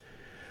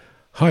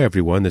Hi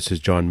everyone, this is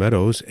John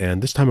Meadows,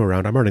 and this time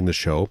around I'm running the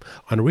show.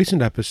 On a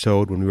recent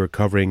episode, when we were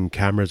covering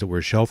cameras that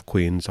were shelf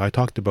queens, I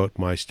talked about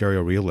my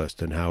Stereo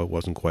Realist and how it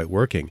wasn't quite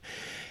working.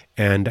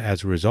 And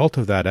as a result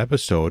of that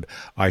episode,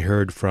 I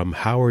heard from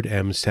Howard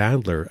M.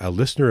 Sandler, a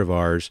listener of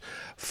ours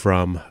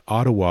from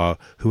Ottawa,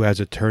 who, as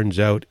it turns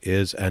out,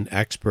 is an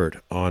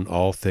expert on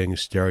all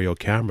things stereo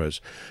cameras.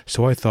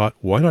 So I thought,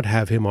 why not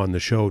have him on the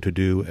show to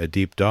do a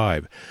deep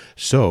dive?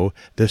 So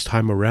this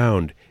time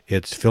around,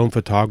 it's film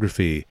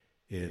photography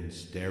in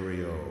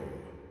stereo.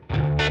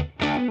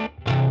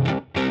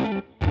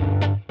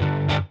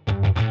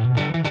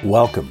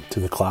 Welcome to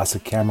the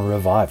Classic Camera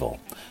Revival,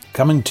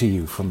 coming to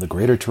you from the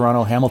Greater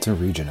Toronto Hamilton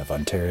region of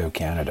Ontario,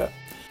 Canada.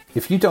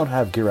 If you don't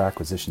have gear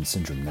acquisition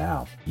syndrome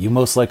now, you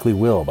most likely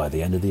will by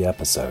the end of the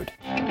episode.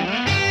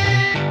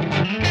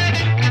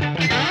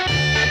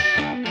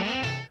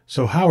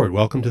 So Howard,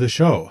 welcome to the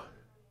show.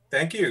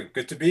 Thank you.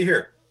 Good to be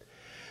here.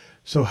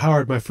 So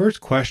Howard, my first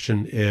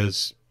question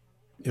is,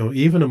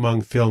 even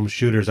among film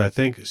shooters, I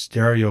think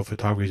stereo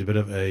photography is a bit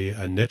of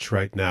a niche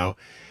right now.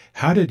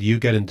 How did you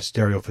get into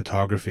stereo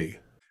photography?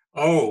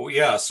 Oh,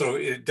 yeah. So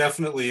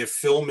definitely, if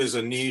film is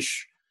a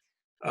niche,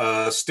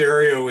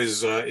 stereo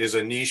is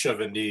a niche of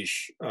a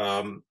niche.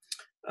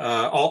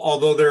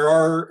 Although there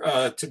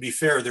are, to be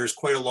fair, there's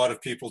quite a lot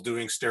of people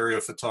doing stereo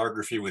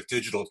photography with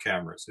digital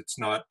cameras. It's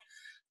not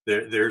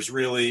there's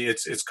really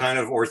it's kind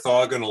of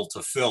orthogonal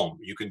to film.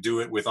 You can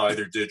do it with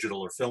either digital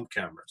or film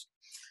cameras.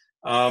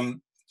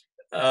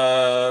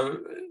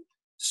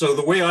 So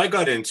the way I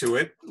got into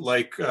it,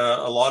 like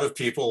a lot of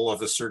people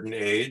of a certain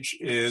age,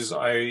 is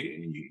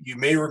you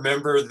may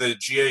remember the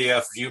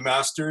GAF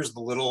Viewmasters,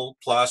 the little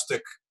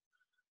plastic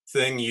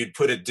thing. You'd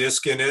put a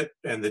disc in it,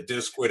 and the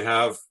disc would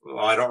have,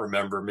 I don't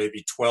remember,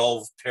 maybe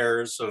 12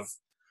 pairs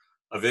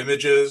of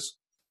images.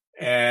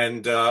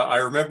 And I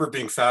remember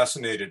being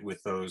fascinated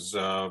with those.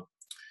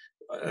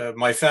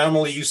 My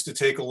family used to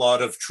take a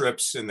lot of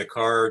trips in the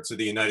car to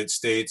the United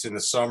States in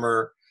the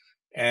summer.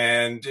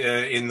 And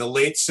in the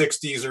late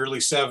 60s, early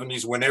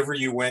 70s, whenever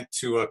you went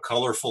to a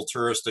colorful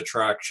tourist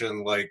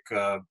attraction like,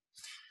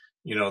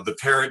 the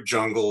Parrot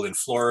Jungle in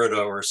Florida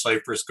or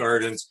Cypress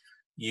Gardens,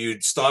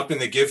 you'd stop in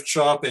the gift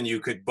shop and you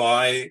could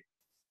buy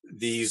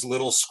these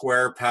little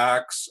square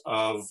packs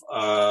of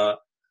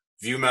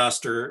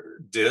Viewmaster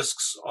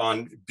discs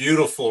on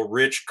beautiful,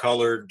 rich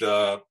colored,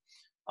 I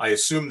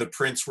assume the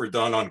prints were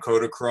done on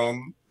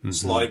Kodachrome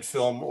slide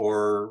film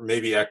or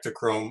maybe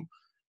Ektachrome.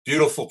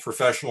 Beautiful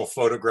professional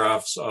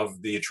photographs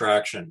of the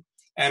attraction.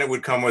 And it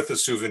would come with a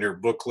souvenir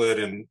booklet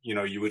and,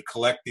 you would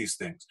collect these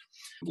things.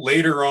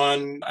 Later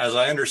on, as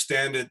I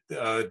understand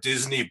it,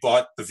 Disney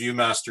bought the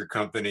Viewmaster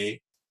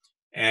company.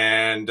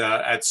 And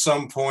at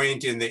some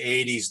point in the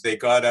 80s, they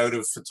got out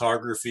of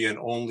photography and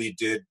only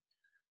did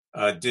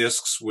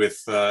discs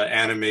with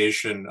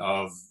animation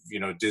of,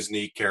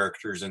 Disney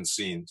characters and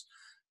scenes,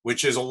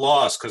 which is a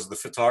loss because the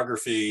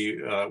photography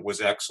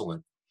was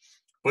excellent.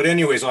 But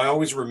anyways, I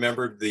always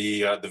remembered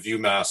the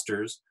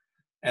Viewmasters.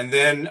 And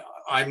then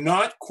I'm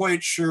not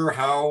quite sure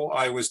how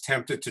I was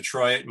tempted to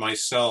try it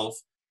myself.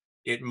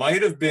 It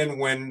might have been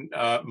when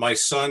my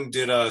son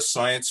did a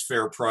science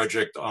fair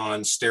project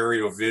on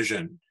stereo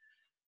vision.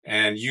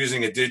 And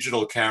using a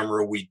digital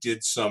camera, we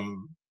did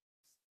some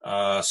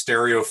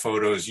stereo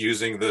photos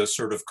using the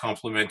sort of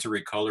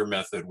complementary color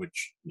method,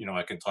 which,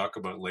 I can talk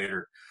about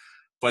later.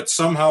 But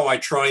somehow I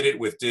tried it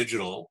with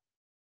digital.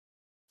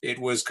 It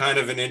was kind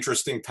of an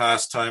interesting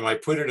pastime. I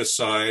put it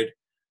aside.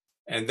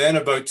 And then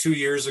about 2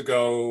 years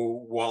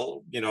ago,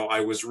 while,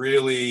 I was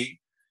really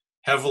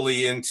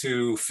heavily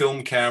into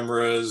film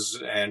cameras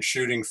and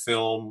shooting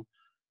film,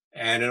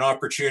 and an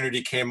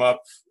opportunity came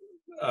up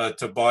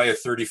to buy a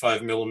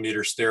 35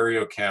 millimeter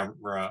stereo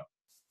camera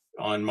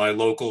on my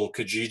local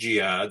Kijiji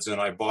ads,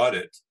 and I bought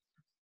it.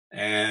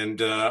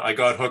 And I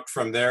got hooked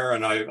from there,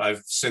 and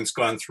I've since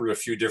gone through a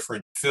few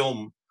different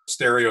film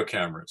stereo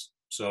cameras.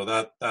 So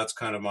that's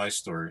kind of my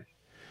story.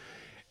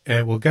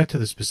 And we'll get to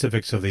the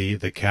specifics of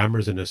the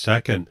cameras in a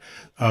second.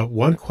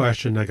 One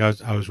question,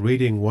 I was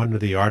reading one of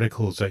the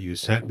articles that you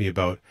sent me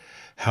about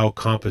how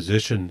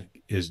composition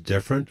is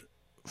different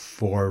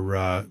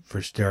for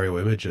stereo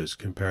images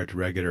compared to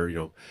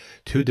regular,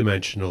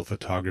 two-dimensional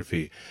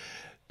photography.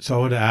 So I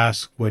want to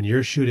ask, when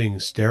you're shooting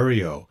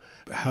stereo,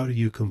 how do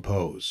you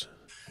compose?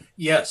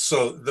 Yes,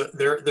 so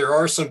there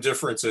are some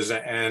differences,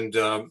 and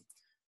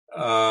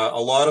a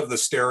lot of the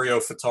stereo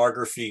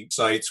photography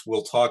sites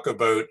will talk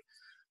about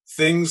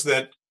things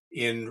that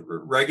in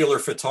regular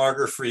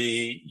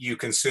photography you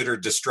consider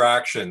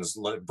distractions,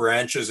 like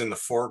branches in the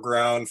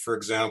foreground, for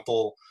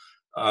example.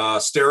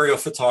 Stereo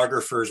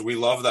photographers, we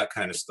love that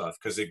kind of stuff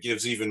because it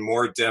gives even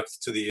more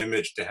depth to the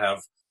image to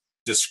have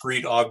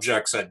discrete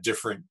objects at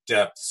different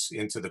depths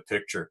into the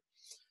picture.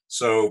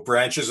 So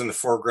branches in the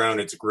foreground,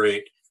 it's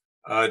great.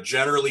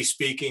 Generally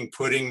speaking,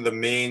 putting the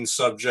main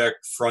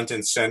subject front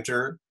and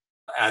center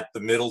at the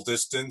middle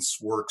distance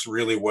works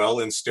really well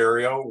in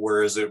stereo,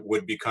 whereas it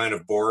would be kind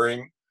of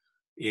boring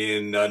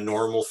in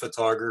normal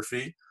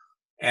photography.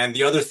 And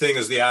the other thing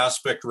is the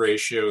aspect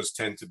ratios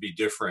tend to be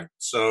different.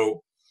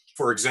 So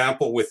for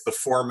example, with the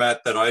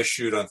format that I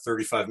shoot on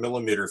 35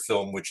 millimeter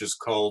film, which is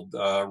called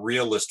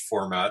realist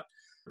format,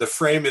 the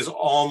frame is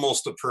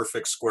almost a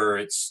perfect square.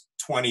 It's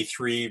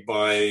 23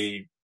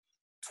 by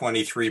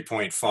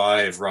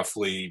 23.5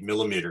 roughly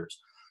millimeters.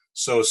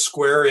 So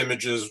square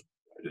images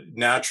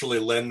naturally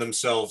lend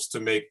themselves to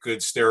make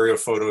good stereo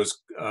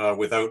photos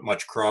without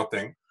much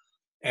cropping.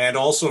 And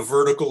also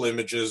vertical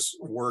images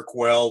work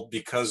well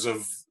because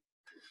of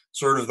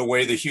sort of the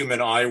way the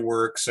human eye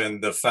works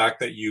and the fact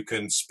that you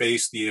can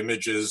space the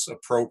images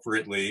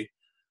appropriately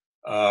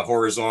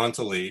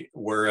horizontally.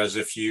 Whereas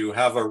if you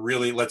have a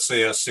really, let's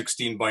say a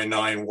 16 by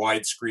 9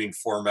 widescreen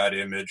format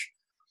image,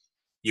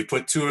 you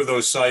put two of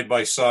those side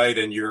by side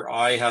and your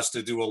eye has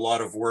to do a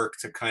lot of work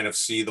to kind of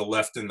see the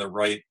left and the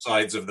right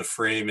sides of the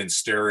frame in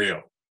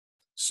stereo.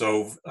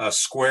 So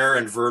square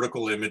and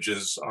vertical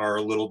images are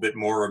a little bit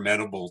more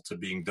amenable to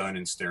being done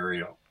in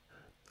stereo.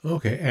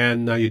 Okay,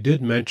 and now you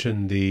did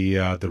mention the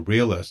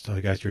realist. I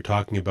guess you're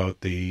talking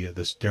about the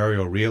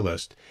stereo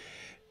realist,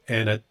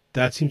 and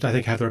that seems, I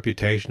think, have the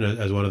reputation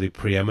as one of the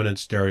preeminent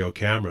stereo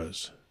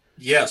cameras.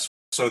 Yes.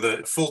 So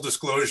the full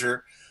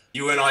disclosure,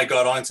 you and I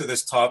got onto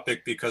this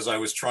topic because I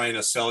was trying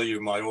to sell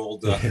you my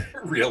old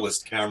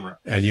realist camera.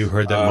 And you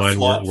heard that mine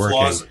weren't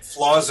working.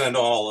 Flaws and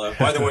all.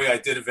 By the way, I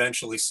did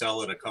eventually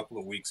sell it a couple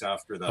of weeks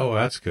after that. Oh,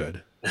 that's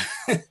good.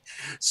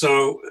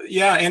 So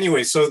yeah,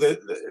 anyway, so the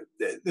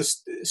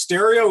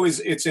stereo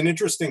it's an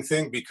interesting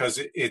thing because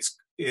it's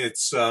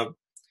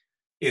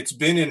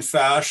been in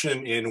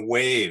fashion in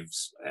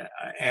waves.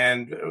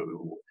 And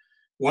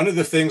one of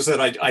the things that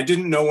I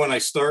didn't know when I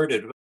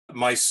started,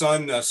 my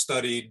son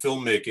studied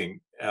filmmaking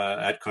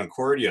at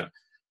Concordia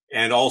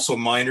and also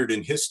minored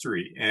in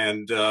history.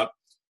 And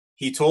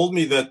he told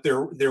me that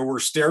there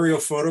were stereo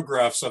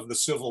photographs of the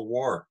Civil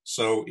War.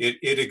 So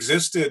it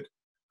existed.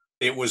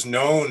 It was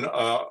known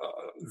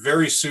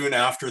very soon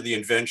after the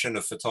invention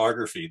of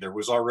photography. There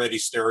was already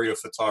stereo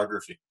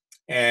photography.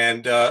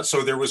 And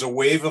so there was a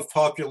wave of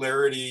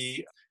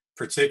popularity,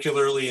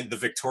 particularly in the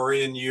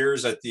Victorian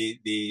years at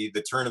the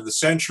turn of the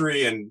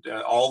century, and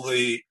all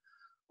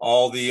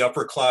the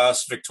upper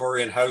class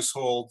Victorian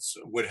households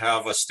would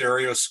have a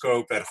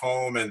stereoscope at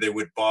home and they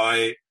would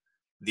buy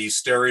these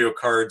stereo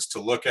cards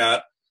to look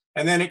at.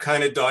 And then it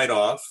kind of died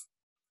off.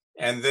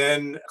 And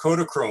then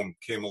Kodachrome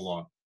came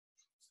along.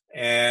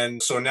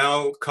 And so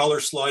now color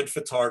slide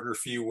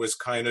photography was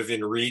kind of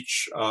in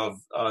reach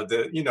of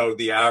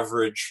the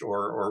average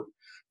or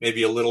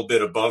maybe a little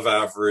bit above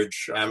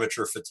average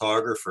amateur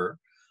photographer.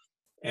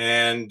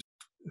 And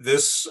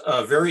this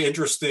very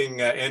interesting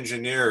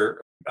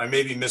engineer, I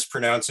may be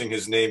mispronouncing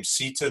his name,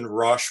 Seton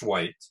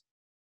Rochwite,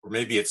 or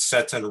maybe it's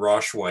Seton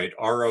Rochwite,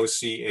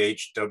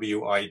 Rochwite,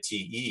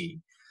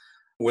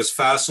 was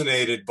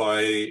fascinated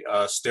by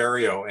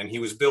stereo, and he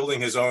was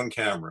building his own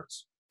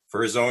cameras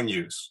for his own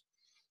use.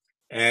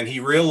 And he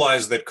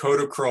realized that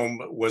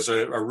Kodachrome was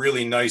a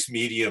really nice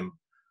medium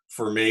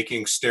for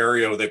making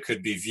stereo that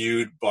could be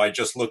viewed by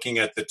just looking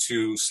at the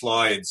two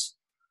slides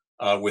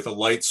with a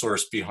light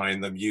source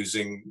behind them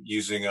using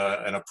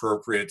an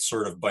appropriate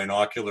sort of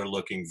binocular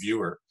looking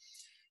viewer.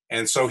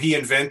 And so he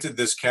invented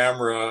this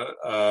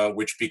camera,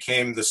 which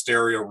became the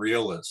Stereo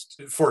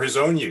Realist for his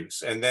own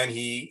use. And then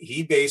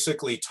he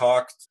basically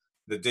talked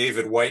the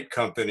David White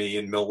Company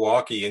in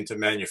Milwaukee into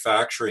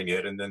manufacturing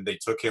it. And then they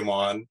took him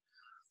on.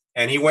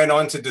 And he went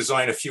on to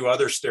design a few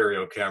other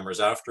stereo cameras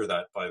after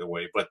that, by the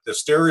way. But the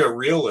Stereo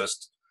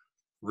Realist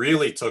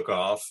really took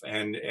off,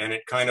 and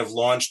it kind of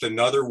launched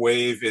another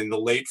wave in the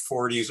late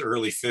 40s,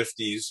 early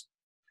 50s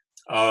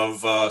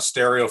of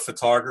stereo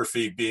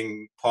photography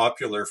being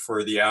popular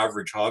for the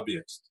average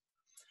hobbyist.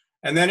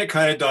 And then it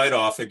kind of died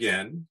off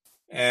again.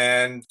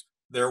 And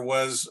there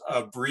was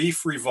a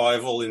brief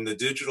revival in the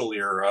digital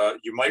era.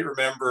 You might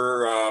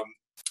remember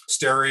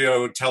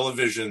stereo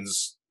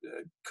televisions,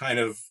 kind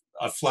of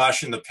a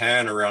flash in the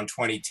pan around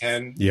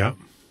 2010. Yeah.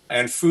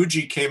 And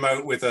Fuji came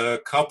out with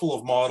a couple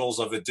of models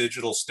of a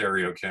digital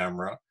stereo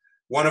camera,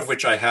 one of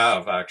which I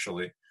have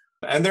actually.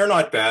 And they're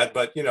not bad,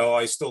 but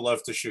I still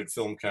love to shoot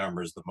film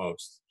cameras the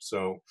most.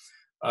 So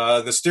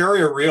the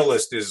Stereo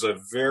Realist is a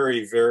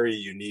very, very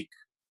unique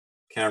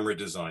camera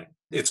design.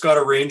 It's got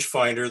a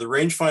rangefinder. The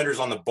rangefinder's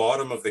on the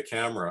bottom of the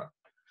camera.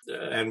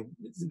 And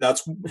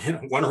that's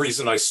one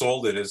reason I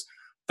sold it is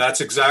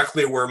that's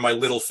exactly where my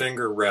little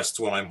finger rests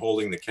when I'm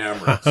holding the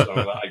camera. So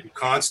I'm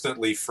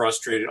constantly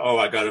frustrated. Oh,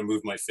 I got to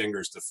move my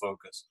fingers to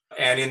focus.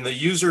 And in the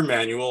user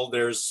manual,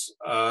 there's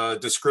a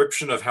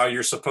description of how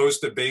you're supposed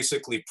to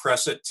basically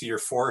press it to your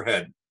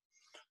forehead.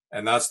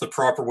 And that's the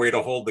proper way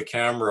to hold the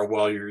camera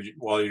while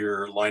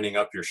you're lining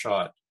up your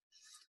shot.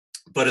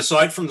 But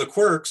aside from the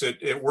quirks,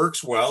 it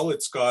works well.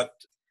 It's got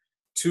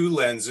two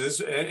lenses.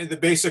 And the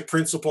basic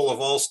principle of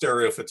all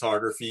stereo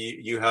photography,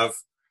 you have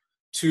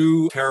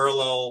two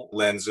parallel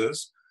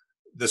lenses.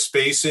 The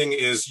spacing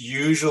is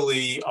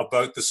usually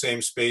about the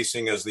same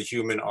spacing as the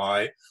human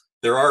eye.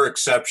 There are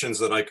exceptions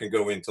that I can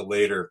go into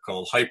later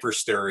called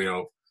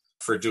hyperstereo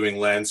for doing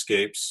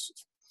landscapes.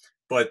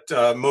 But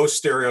most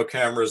stereo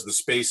cameras, the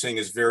spacing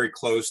is very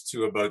close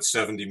to about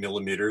 70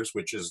 millimeters,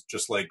 which is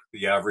just like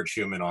the average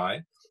human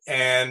eye.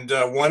 And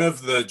one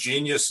of the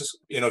genius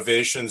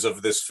innovations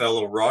of this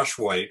fellow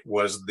Rochwhite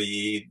was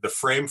the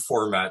frame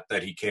format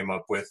that he came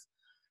up with,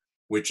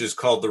 which is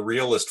called the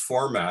realist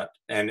format.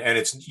 And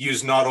it's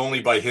used not only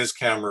by his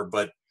camera,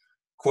 but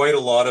quite a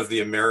lot of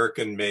the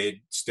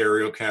American-made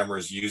stereo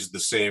cameras use the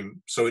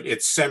same. So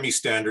it's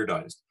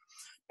semi-standardized.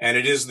 And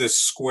it is this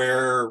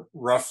square,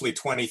 roughly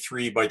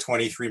 23 by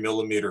 23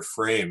 millimeter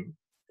frame.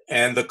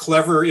 And the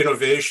clever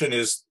innovation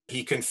is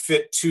he can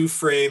fit two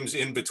frames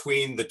in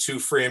between the two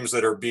frames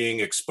that are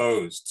being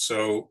exposed.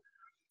 So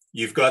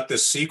you've got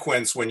this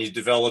sequence when you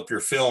develop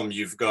your film.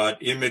 You've got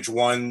image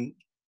one,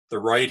 the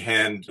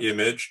right-hand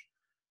image.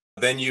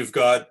 Then you've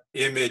got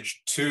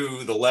image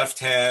two, the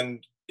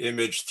left-hand,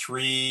 image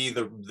three,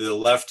 the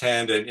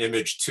left-hand, and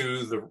image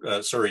two,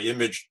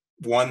 image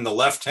one, the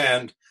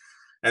left-hand,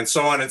 and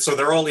so on. And so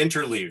they're all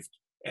interleaved.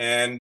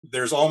 And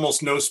there's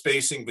almost no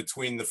spacing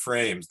between the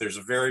frames. There's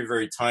a very,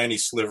 very tiny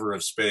sliver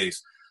of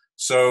space.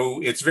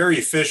 So it's very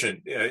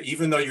efficient.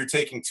 Even though you're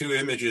taking two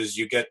images,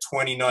 you get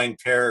 29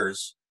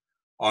 pairs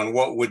on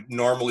what would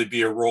normally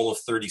be a roll of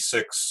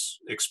 36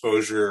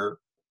 exposure,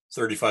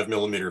 35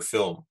 millimeter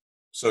film.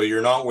 So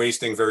you're not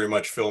wasting very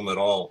much film at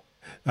all.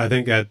 I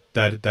think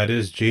that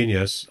is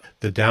genius.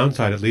 The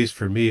downside, at least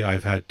for me,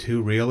 I've had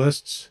two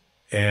realists,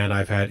 and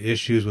I've had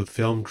issues with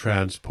film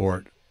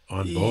transport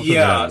on both of them.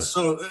 Yeah,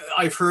 so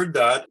I've heard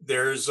that.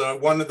 There's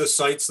one of the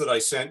sites that I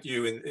sent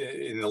you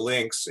in the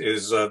links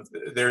is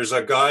there's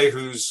a guy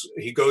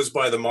he goes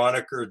by the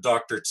moniker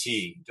Dr.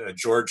 T,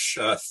 George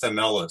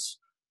Themelis.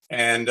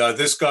 And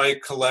this guy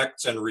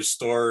collects and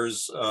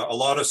restores a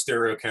lot of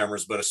stereo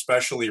cameras, but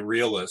especially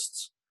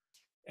realists.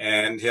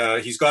 And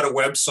he's got a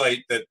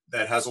website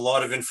that has a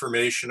lot of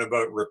information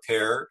about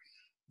repair.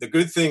 The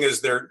good thing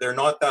is they're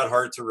not that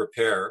hard to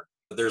repair.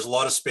 There's a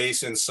lot of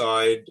space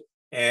inside.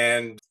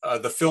 And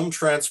the film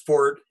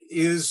transport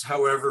is,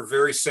 however,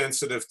 very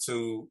sensitive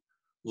to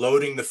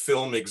loading the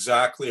film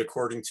exactly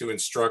according to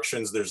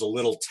instructions. There's a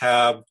little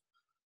tab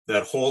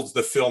that holds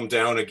the film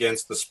down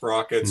against the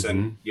sprockets,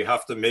 and you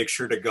have to make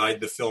sure to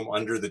guide the film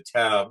under the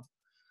tab.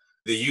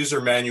 The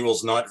user manual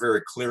is not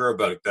very clear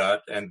about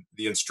that, and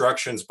the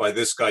instructions by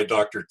this guy,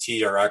 Dr.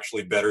 T, are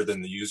actually better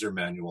than the user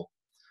manual.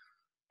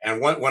 And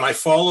when I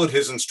followed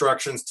his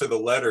instructions to the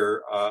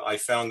letter, I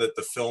found that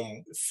the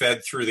film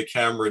fed through the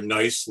camera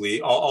nicely,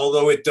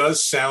 although it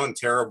does sound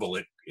terrible.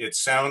 It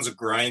sounds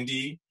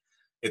grindy.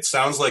 It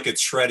sounds like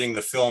it's shredding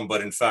the film,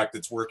 but in fact,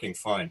 it's working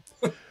fine.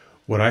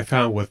 What I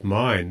found with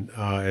mine,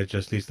 it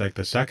just, at least like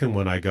the second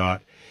one I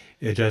got,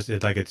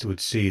 it would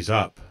seize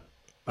up.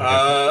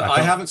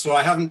 I haven't,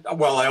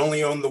 well, I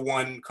only own the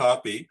one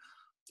copy.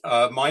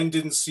 Mine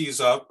didn't seize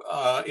up.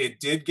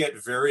 It did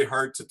get very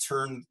hard to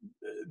turn.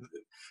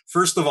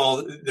 First of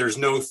all, there's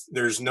no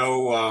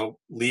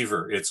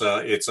lever. It's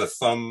a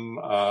thumb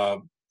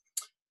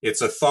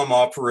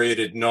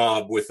operated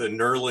knob with a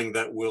knurling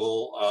that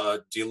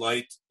will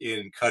delight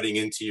in cutting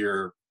into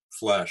your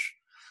flesh.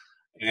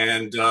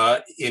 And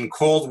in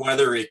cold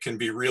weather, it can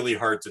be really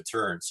hard to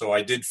turn. So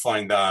I did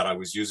find that. I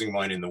was using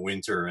mine in the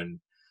winter, and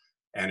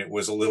it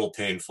was a little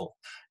painful.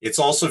 It's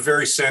also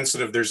very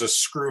sensitive. There's a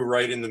screw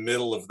right in the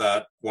middle of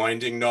that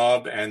winding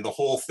knob, and the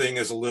whole thing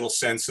is a little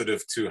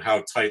sensitive to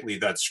how tightly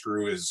that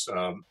screw is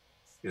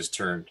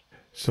turned.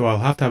 So I'll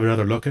have to have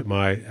another look at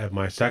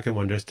my second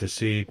one just to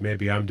see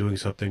maybe I'm doing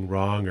something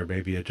wrong, or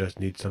maybe it just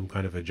needs some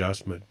kind of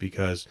adjustment,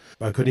 because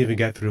I couldn't even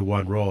get through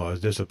one roll. I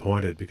was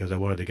disappointed because I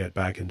wanted to get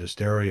back into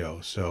stereo.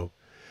 So,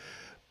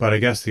 but I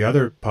guess the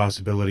other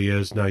possibility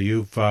is now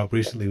you've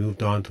recently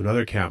moved on to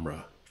another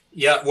camera.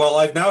 Yeah, well,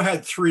 I've now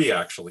had three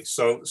actually.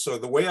 So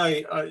the way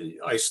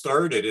I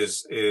started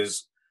is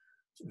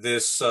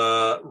this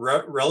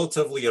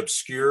relatively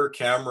obscure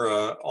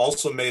camera,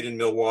 also made in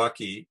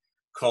Milwaukee,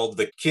 called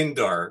the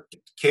Kindar,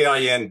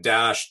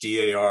 KIN-DAR,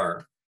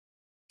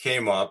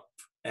 came up,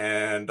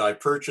 and I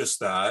purchased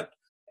that.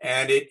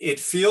 And it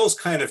feels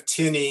kind of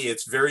tinny.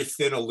 It's very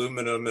thin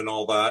aluminum and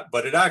all that,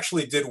 but it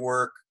actually did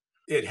work.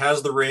 It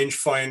has the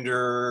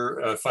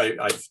rangefinder.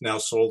 I've now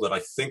sold it. I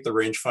think the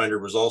rangefinder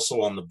was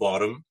also on the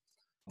bottom,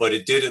 but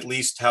it did at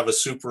least have a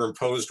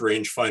superimposed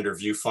rangefinder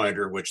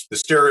viewfinder, which the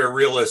Stereo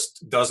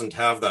Realist doesn't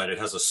have that. It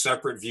has a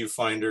separate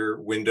viewfinder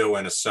window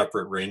and a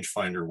separate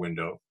rangefinder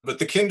window. But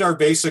the Kindar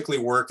basically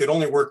worked. It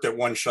only worked at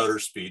one shutter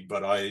speed,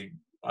 but I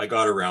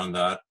got around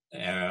that.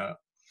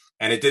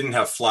 And it didn't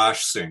have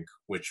flash sync,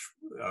 which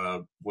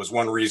was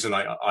one reason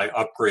I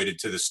upgraded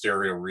to the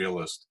Stereo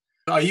Realist.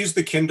 I used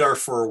the Kindar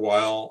for a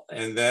while,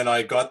 and then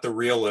I got the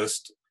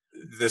Realist.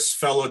 This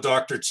fellow,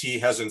 Dr. T,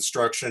 has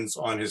instructions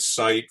on his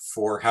site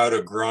for how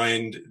to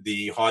grind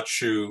the hot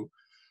shoe.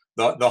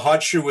 The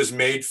hot shoe was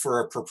made for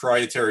a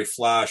proprietary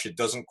flash. It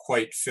doesn't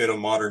quite fit a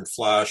modern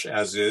flash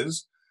as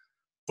is,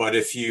 but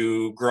if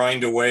you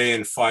grind away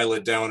and file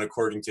it down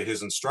according to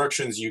his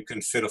instructions, you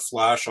can fit a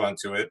flash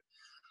onto it.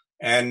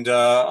 And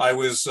I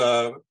was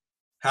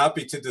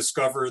happy to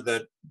discover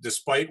that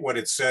despite what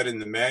it said in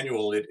the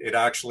manual, it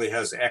actually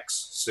has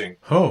X sync.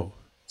 Oh.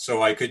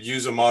 So I could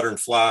use a modern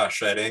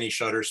flash at any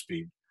shutter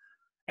speed.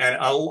 And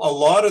a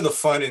lot of the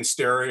fun in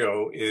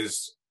stereo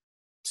is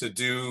to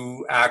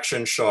do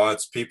action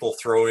shots, people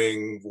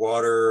throwing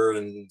water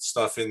and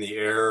stuff in the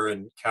air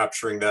and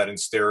capturing that in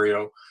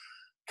stereo.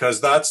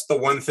 Because that's the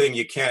one thing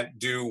you can't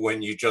do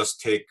when you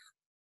just take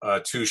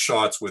 2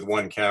 shots with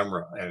one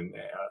camera. And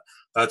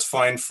that's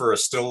fine for a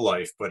still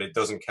life, but it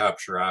doesn't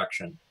capture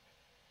action.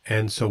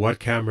 And so what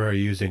camera are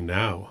you using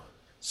now?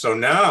 So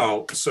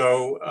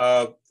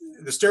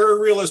the Stereo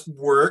Realist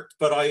worked,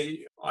 but I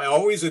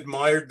always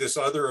admired this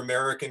other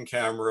American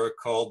camera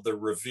called the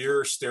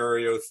Revere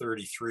Stereo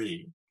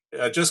 33,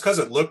 just because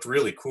it looked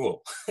really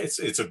cool.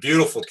 It's a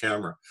beautiful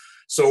camera.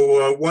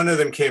 So one of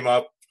them came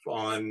up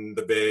on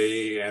the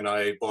Bay, and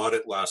I bought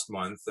it last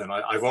month, and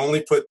I've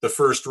only put the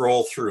first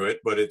roll through it,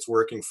 but it's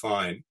working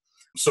fine.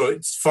 So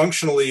it's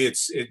functionally,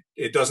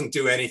 it doesn't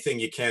do anything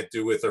you can't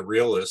do with a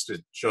Realist.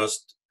 It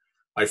just,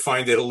 I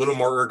find it a little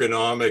more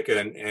ergonomic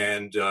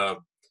and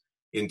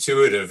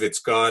intuitive. It's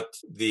got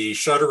the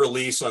shutter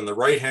release on the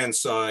right-hand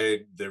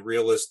side. The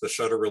Realist, the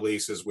shutter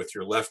release is with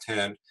your left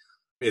hand.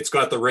 It's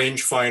got the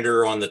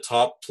rangefinder on the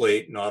top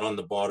plate, not on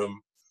the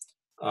bottom.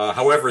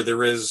 However,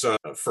 there is,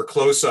 for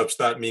close-ups,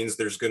 that means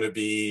there's going to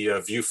be a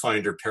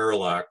viewfinder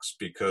parallax,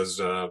 because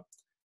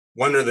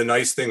one of the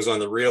nice things on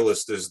the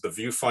Realist is the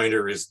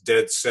viewfinder is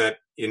dead set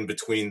in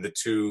between the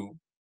 2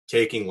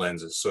 taking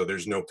lenses, so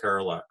there's no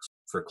parallax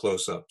for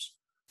close-ups.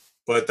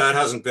 But that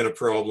hasn't been a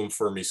problem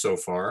for me so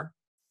far.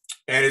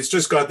 And it's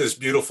just got this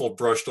beautiful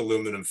brushed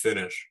aluminum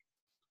finish.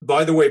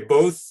 By the way,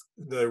 both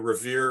the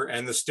Revere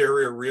and the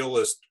Stereo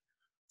Realist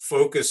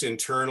focus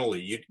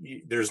internally.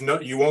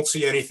 You won't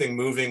see anything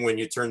moving when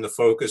you turn the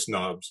focus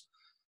knobs.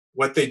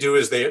 What they do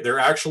is they're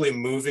actually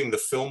moving the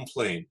film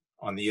plane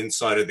on the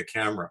inside of the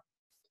camera,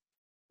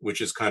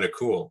 which is kind of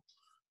cool.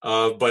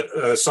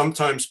 But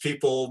sometimes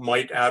people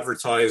might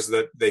advertise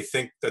that they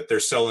think that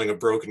they're selling a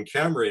broken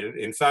camera.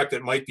 In fact,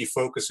 it might be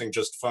focusing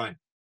just fine.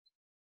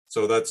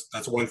 So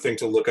that's one thing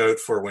to look out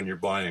for when you're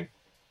buying.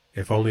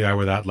 If only I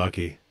were that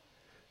lucky.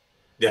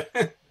 Yeah.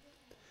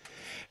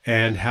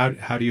 And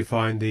how do you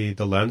find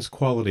the lens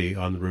quality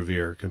on the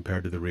Revere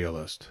compared to the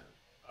Realist?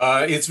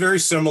 It's very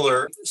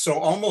similar. So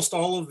almost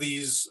all of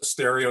these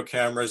stereo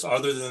cameras,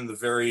 other than the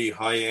very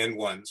high-end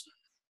ones,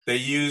 they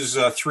use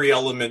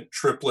 3-element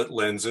triplet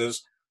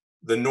lenses.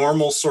 The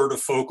normal sort of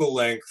focal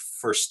length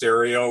for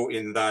stereo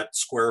in that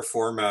square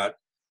format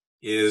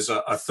is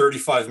a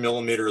 35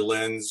 millimeter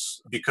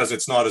lens, because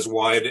it's not as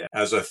wide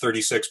as a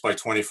 36 by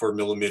 24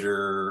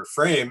 millimeter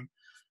frame.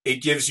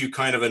 It gives you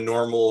kind of a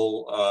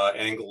normal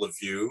angle of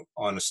view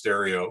on a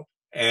stereo.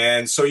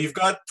 And so you've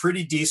got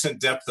pretty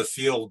decent depth of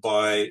field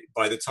by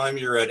the time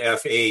you're at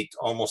f8,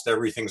 almost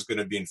everything's going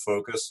to be in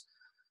focus.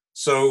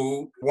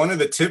 So one of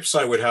the tips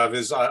I would have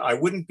is I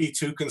wouldn't be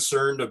too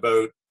concerned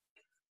about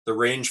the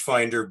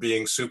rangefinder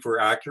being super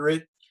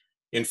accurate.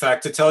 In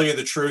fact, to tell you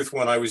the truth,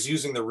 when I was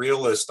using the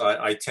Realist,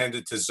 I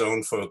tended to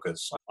zone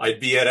focus. I'd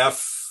be at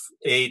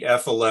f8,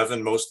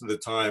 f11 most of the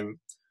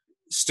time.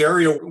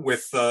 Stereo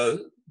with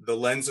the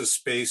lenses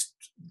spaced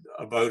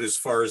about as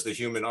far as the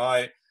human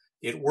eye,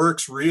 it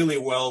works really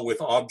well with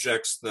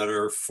objects that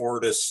are 4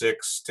 to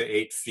 6 to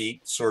 8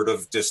 feet sort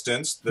of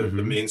distance, the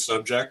main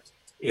subject.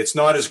 It's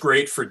not as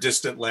great for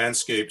distant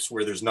landscapes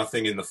where there's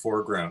nothing in the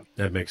foreground.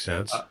 That makes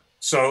sense.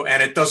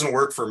 And it doesn't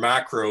work for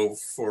macro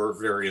for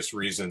various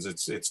reasons.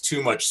 It's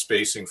too much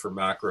spacing for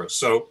macro.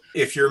 So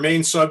if your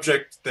main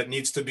subject that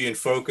needs to be in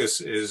focus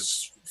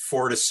is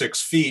 4 to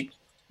 6 feet,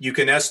 you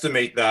can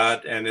estimate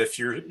that. And if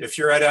you're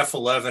at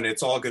f11,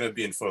 it's all going to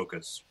be in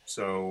focus.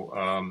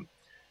 So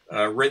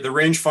the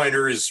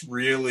rangefinder is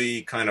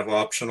really kind of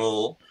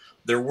optional.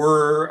 There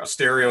were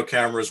stereo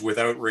cameras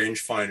without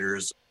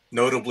rangefinders.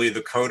 Notably,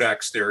 the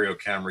Kodak stereo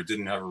camera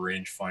didn't have a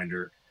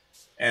rangefinder.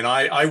 And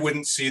I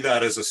wouldn't see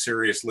that as a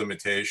serious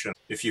limitation.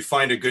 If you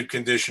find a good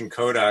condition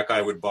Kodak,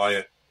 I would buy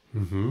it.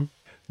 Mm-hmm.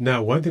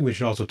 Now, one thing we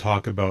should also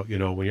talk about, when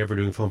you're ever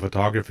doing film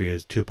photography,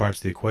 is 2 parts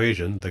of the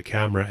equation, the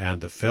camera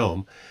and the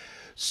film.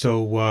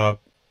 So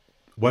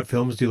what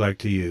films do you like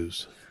to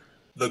use?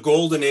 The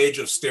golden age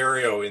of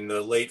stereo in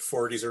the late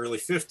 40s, early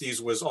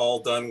 50s was all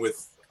done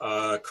with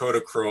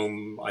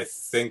Kodachrome. I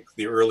think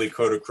the early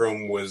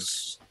Kodachrome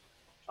was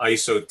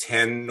ISO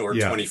 10 or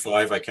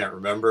 25, I can't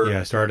remember.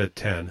 Yeah, start at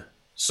 10.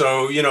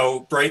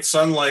 So, bright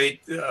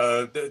sunlight,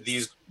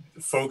 these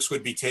folks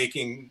would be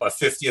taking a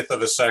 50th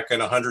of a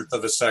second, 100th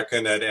of a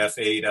second at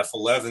f8,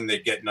 f11.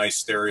 They'd get nice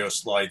stereo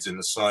slides in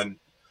the sun.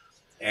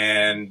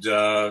 And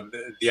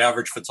the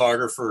average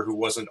photographer who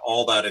wasn't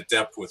all that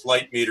adept with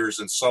light meters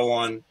and so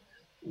on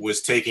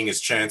was taking his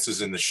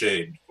chances in the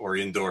shade or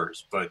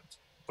indoors. But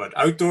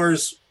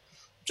outdoors,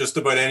 just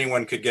about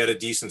anyone could get a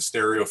decent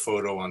stereo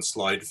photo on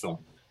slide film.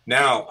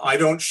 Now, I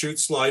don't shoot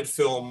slide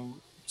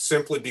film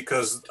simply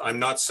because I'm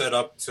not set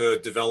up to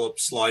develop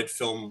slide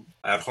film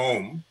at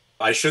home.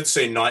 I should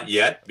say not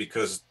yet,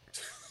 because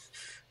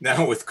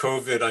now with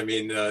COVID, I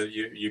mean,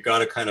 you got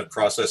to kind of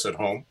process at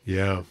home.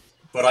 Yeah.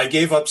 But I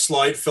gave up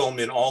slide film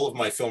in all of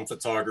my film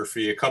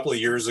photography. A couple of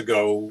years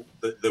ago,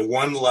 the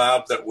one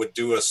lab that would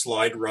do a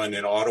slide run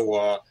in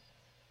Ottawa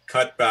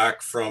cut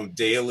back from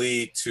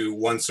daily to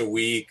once a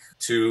week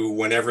to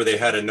whenever they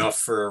had enough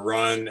for a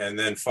run. And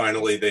then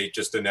finally, they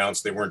just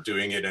announced they weren't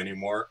doing it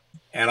anymore.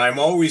 And I'm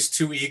always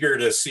too eager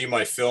to see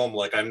my film.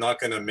 Like, I'm not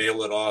going to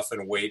mail it off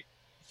and wait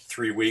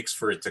 3 weeks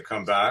for it to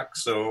come back.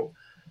 So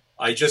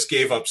I just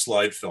gave up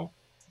slide film.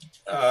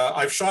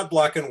 I've shot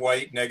black and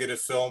white negative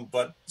film,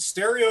 but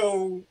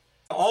stereo,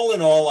 all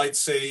in all, I'd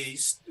say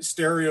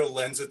stereo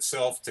lends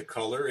itself to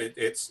color.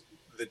 It's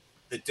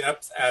the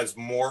depth adds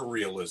more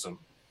realism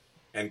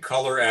and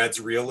color adds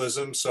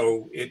realism.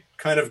 So it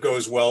kind of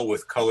goes well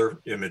with color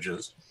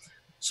images.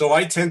 So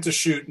I tend to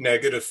shoot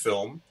negative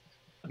film.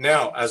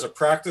 Now, as a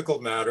practical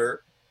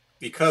matter,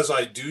 because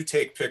I do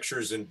take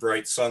pictures in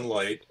bright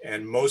sunlight,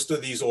 and most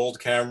of these old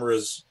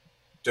cameras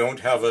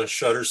don't have a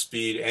shutter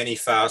speed any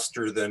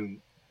faster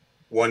than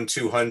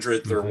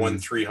 1/200th or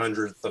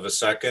 1/300th of a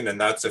second, and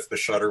that's if the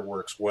shutter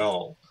works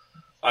well.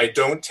 I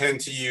don't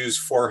tend to use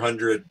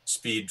 400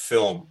 speed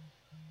film.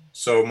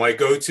 So my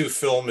go-to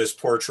film is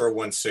Portra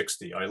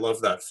 160. I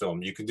love that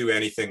film. You can do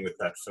anything with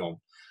that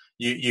film.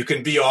 You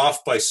can be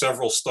off by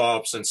several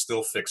stops and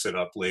still fix it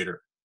up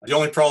later. The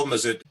only problem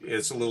is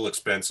it's a little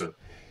expensive.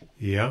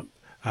 Yeah.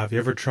 Have you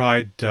ever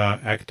tried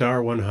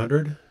Ektar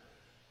 100?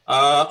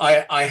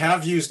 I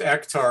have used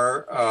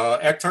Ektar.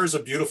 Ektar is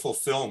a beautiful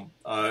film.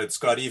 It's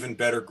got even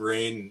better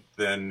grain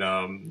than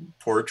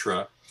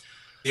Portra.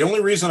 The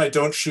only reason I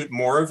don't shoot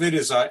more of it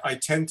is I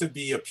tend to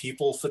be a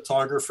people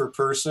photographer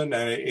person,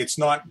 and it's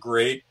not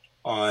great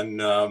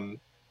on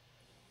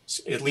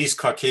at least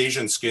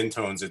Caucasian skin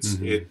tones.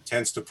 It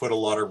tends to put a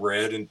lot of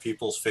red in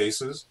people's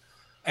faces.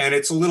 And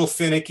it's a little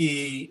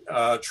finicky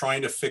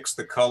trying to fix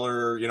the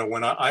color. You know,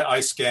 when I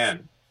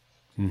scan,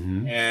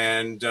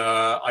 and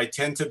I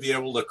tend to be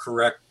able to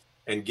correct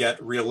and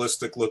get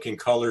realistic looking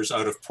colors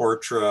out of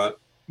Portra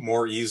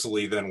more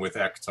easily than with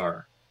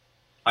Ektar.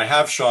 I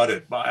have shot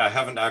it, but I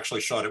haven't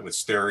actually shot it with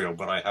stereo,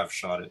 but I have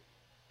shot it.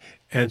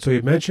 And so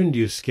you mentioned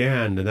you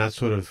scanned, and that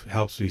sort of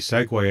helps me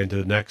segue into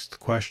the next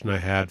question I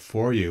had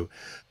for you,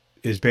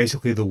 is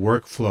basically the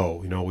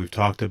workflow. You know, we've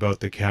talked about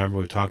the camera,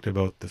 we've talked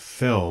about the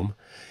film.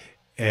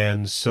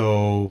 And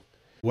so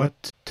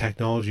what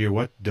technology or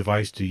what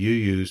device do you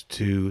use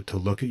to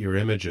look at your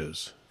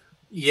images?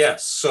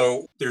 Yes.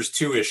 So there's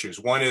two issues.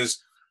 One is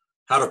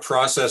how to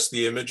process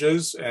the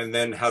images and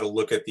then how to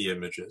look at the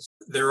images.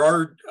 There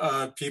are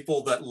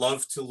people that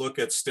love to look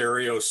at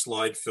stereo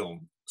slide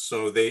film.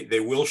 So they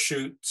will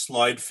shoot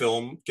slide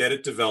film, get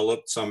it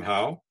developed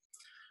somehow.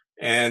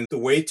 And the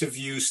way to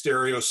view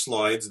stereo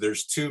slides,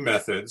 there's two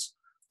methods.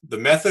 The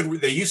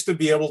method, they used to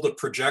be able to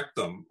project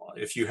them.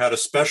 If you had a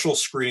special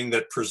screen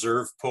that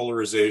preserved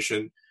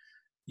polarization,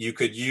 you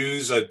could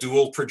use a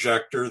dual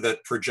projector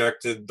that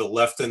projected the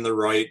left and the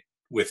right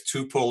with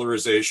two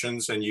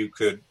polarizations, and you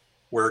could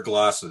wear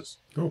glasses.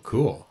 Oh,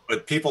 cool.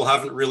 But people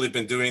haven't really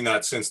been doing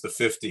that since the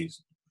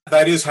 50s.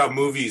 That is how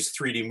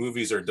 3D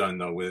movies are done,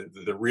 though.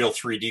 With the real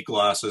 3D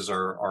glasses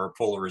are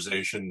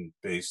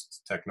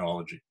polarization-based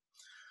technology.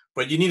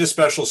 But you need a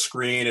special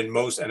screen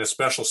and a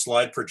special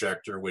slide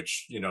projector,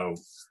 which, you know,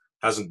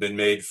 hasn't been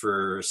made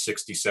for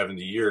 60,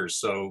 70 years.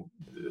 So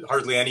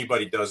hardly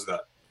anybody does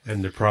that.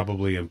 And they're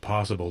probably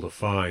impossible to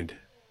find.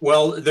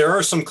 Well, there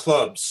are some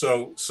clubs.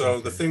 So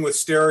the thing with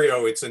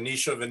stereo, it's a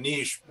niche of a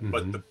niche,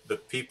 but the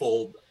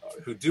people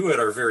who do it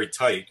are very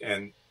tight.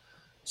 And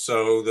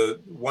so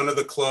one of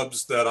the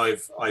clubs that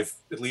I've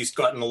at least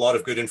gotten a lot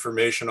of good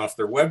information off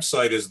their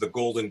website is the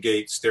Golden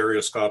Gate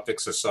Stereoscopic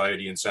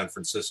Society in San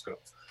Francisco.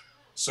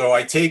 So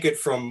I take it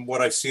from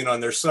what I've seen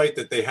on their site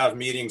that they have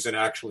meetings and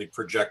actually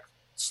project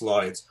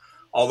slides,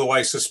 although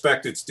I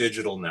suspect it's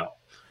digital now.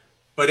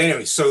 But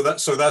anyway, so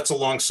that's a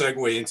long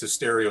segue into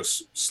stereo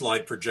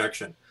slide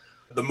projection.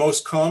 The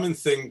most common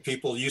thing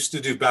people used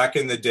to do back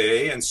in the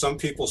day, and some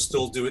people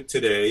still do it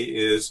today,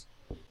 is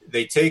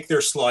they take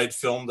their slide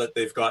film that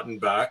they've gotten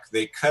back,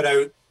 they cut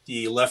out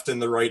the left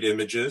and the right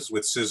images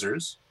with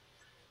scissors,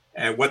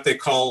 and what they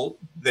call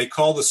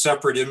the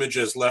separate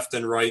images left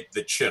and right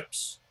the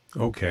chips.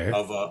 Okay.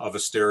 Of a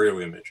stereo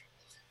image.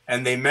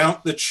 And they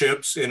mount the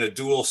chips in a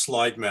dual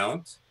slide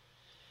mount.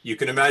 You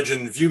can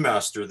imagine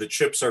Viewmaster, the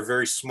chips are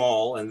very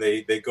small and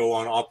they go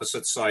on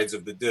opposite sides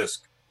of the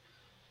disc.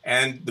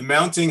 And the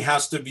mounting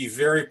has to be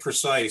very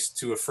precise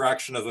to a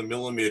fraction of a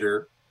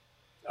millimeter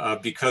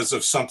because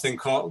of something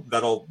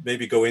that I'll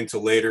maybe go into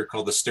later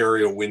called the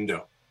stereo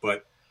window.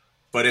 But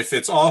if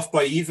it's off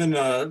by even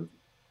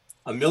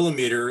a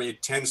millimeter,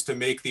 it tends to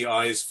make the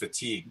eyes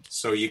fatigued.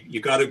 So you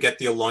got to get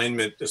the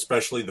alignment,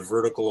 especially the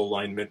vertical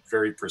alignment,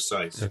 very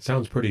precise. That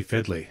sounds pretty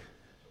fiddly.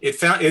 It's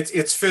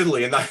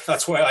fiddly, and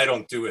that's why I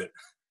don't do it.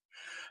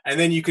 And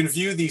then you can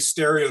view these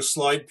stereo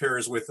slide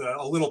pairs with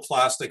a little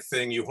plastic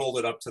thing. You hold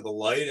it up to the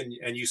light,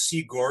 and you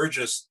see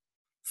gorgeous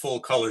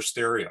full color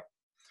stereo.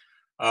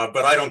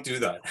 But I don't do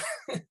that.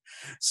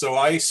 So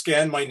I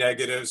scan my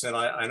negatives, and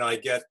I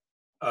get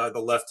the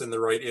left and the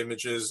right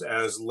images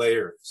as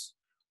layers.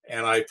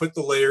 and I put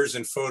the layers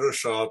in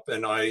Photoshop,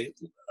 and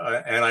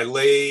I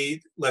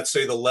lay, let's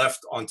say, the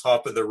left on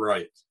top of the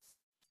right.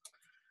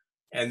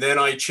 And then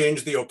I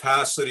change the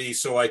opacity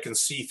so I can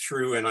see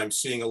through, and I'm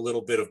seeing a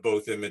little bit of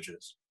both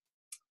images.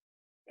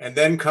 And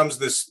then comes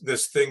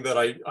this thing that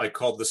I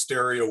call the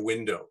stereo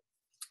window.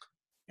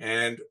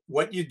 And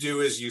what you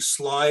do is you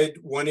slide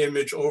one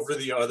image over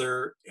the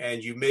other,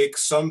 and you make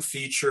some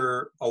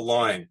feature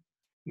align.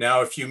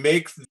 Now, if you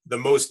make the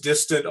most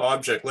distant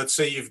object, let's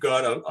say you've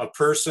got a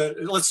person,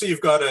 let's say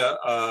you've got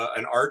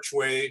an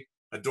archway,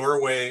 a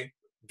doorway.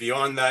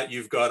 Beyond that,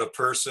 you've got a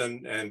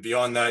person, and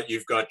beyond that,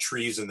 you've got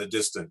trees in the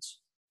distance.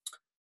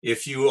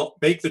 If you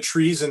make the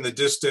trees in the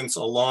distance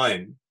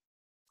align,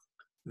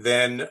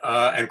 then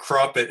and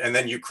crop it, and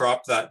then you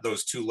crop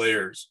those two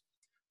layers,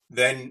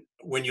 then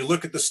when you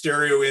look at the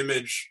stereo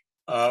image,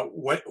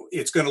 what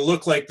it's going to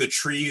look like, the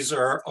trees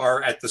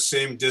are at the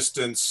same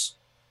distance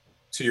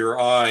to your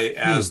eye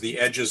as the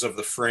edges of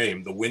the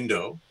frame, the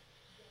window,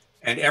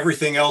 and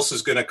everything else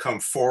is going to come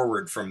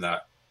forward from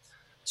that.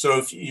 So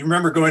if you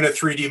remember going to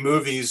 3D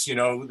movies, you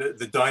know,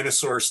 the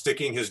dinosaur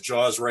sticking his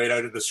jaws right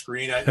out of the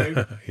screen at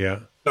you. Yeah.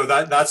 So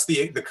that's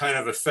the kind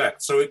of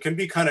effect. So it can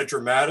be kind of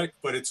dramatic,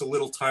 but it's a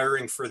little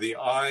tiring for the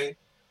eye.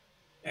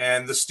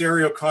 And the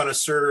stereo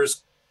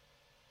connoisseurs,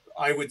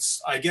 I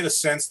get a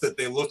sense that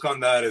they look on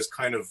that as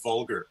kind of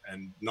vulgar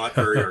and not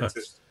very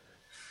artistic.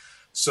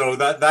 So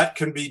that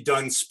can be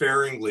done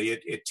sparingly.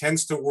 It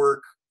tends to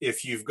work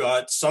if you've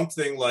got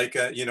something like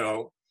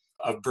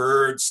a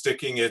bird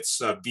sticking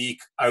its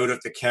beak out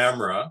at the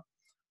camera,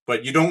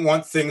 but you don't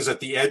want things at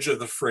the edge of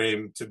the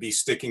frame to be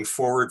sticking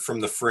forward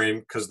from the frame,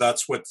 because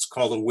that's what's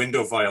called a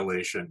window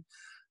violation.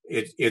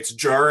 It's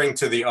jarring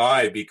to the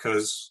eye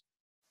because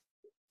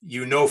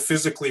you know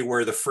physically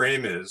where the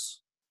frame is,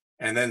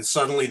 and then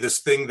suddenly this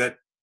thing that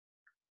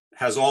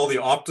has all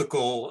the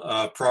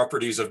optical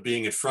properties of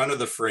being in front of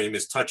the frame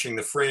is touching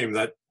the frame,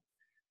 that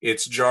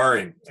it's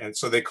jarring. And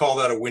so they call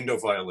that a window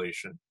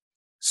violation.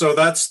 So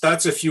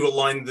that's if you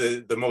align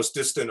the most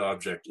distant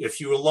object. If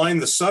you align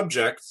the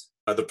subject,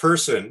 the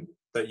person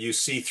that you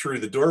see through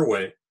the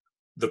doorway,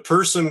 the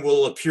person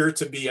will appear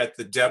to be at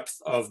the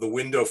depth of the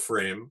window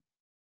frame,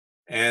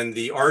 and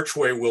the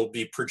archway will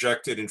be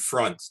projected in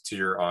front to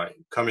your eye,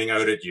 coming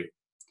out at you.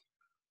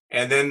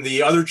 And then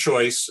the other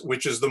choice,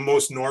 which is the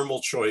most normal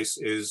choice,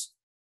 is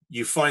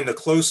you find the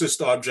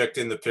closest object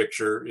in the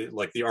picture,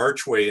 like the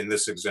archway in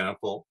this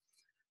example.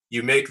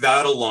 You make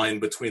that align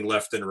between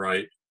left and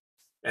right.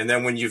 And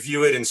then when you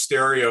view it in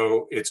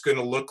stereo, it's going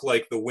to look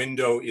like the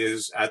window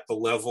is at the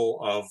level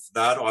of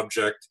that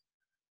object,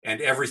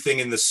 and everything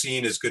in the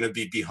scene is going to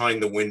be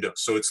behind the window.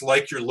 So it's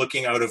like you're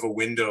looking out of a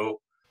window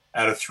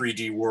at a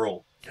 3D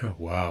world. Oh,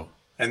 wow.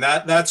 And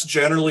that's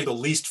generally the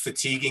least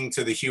fatiguing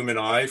to the human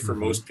eye for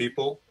most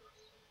people.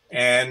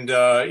 And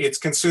it's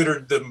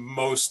considered the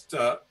most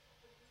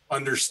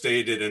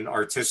understated and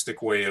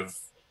artistic way of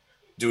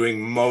doing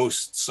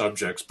most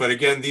subjects. But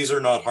again, these are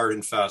not hard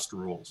and fast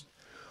rules.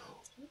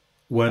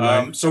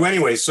 So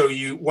anyway,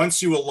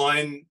 once you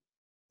align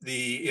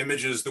the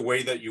images the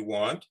way that you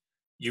want,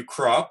 you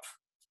crop,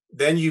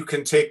 then you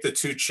can take the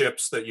two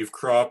chips that you've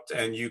cropped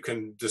and you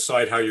can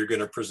decide how you're going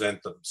to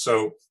present them.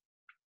 So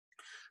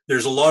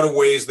there's a lot of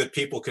ways that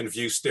people can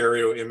view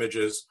stereo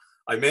images.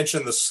 I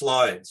mentioned the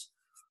slides.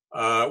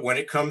 When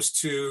it comes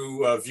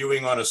to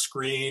viewing on a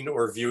screen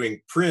or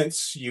viewing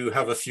prints, you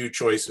have a few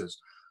choices.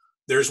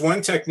 There's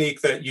one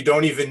technique that you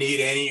don't even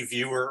need any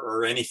viewer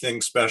or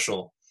anything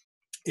special.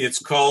 It's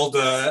called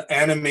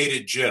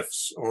animated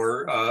GIFs,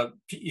 or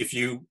if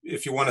you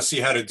want to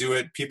see how to do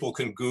it, people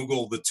can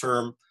Google the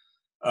term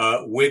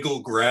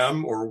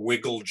wigglegram or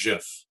wiggle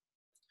GIF.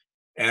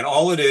 And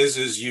all it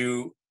is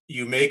you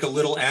make a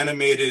little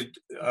animated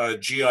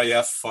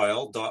GIF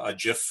file, a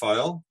GIF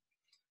file,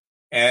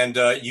 and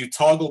you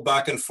toggle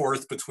back and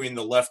forth between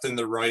the left and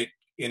the right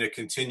in a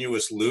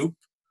continuous loop.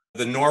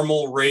 The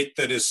normal rate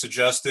that is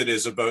suggested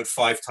is about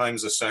 5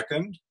 times a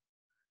second.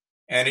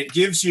 And it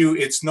gives you,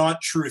 it's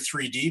not true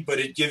 3D, but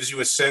it gives you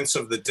a sense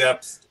of the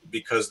depth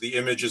because the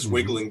image is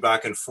wiggling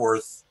back and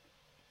forth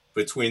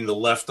between the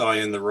left eye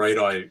and the right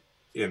eye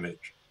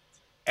image.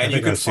 And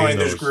you can find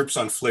there's groups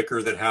on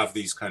Flickr that have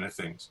these kind of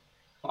things.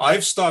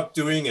 I've stopped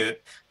doing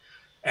it,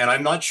 and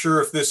I'm not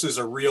sure if this is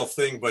a real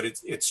thing, but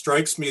it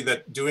strikes me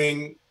that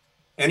doing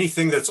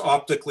anything that's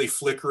optically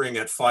flickering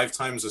at 5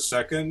 times a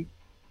second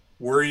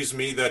worries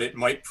me that it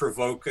might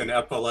provoke an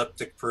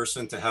epileptic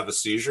person to have a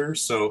seizure.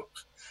 So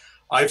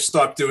I've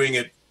stopped doing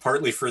it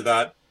partly for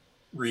that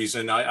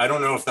reason. I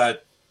don't know if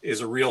that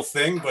is a real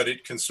thing, but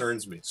it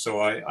concerns me.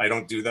 So I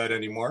don't do that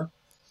anymore.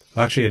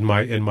 Actually,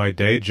 in my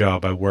day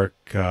job, I work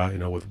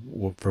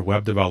for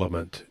web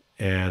development,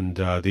 and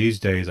these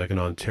days, like in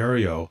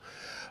Ontario,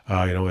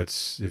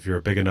 it's if you're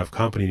a big enough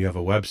company, you have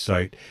a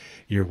website,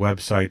 your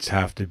websites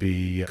have to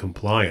be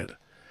compliant.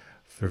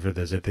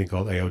 There's a thing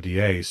called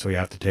AODA, so you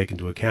have to take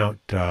into account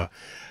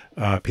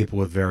people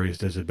with various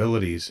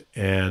disabilities,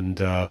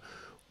 and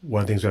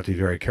one of the things we have to be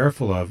very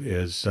careful of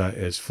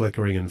is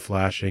flickering and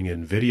flashing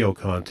in video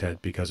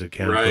content, because it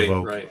can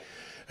provoke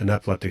an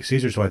epileptic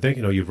seizure. So I think,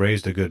 you've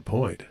raised a good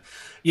point.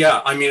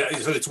 Yeah, I mean,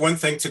 it's one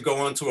thing to go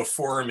onto a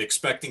forum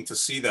expecting to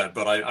see that,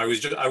 but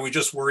I would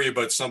just worry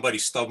about somebody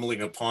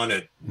stumbling upon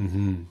it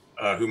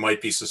who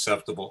might be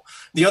susceptible.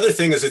 The other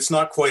thing is it's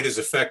not quite as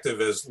effective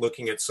as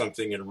looking at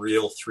something in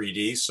real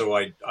 3D, so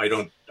I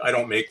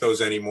don't make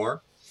those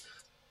anymore.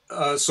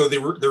 So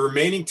the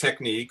remaining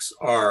techniques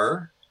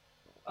are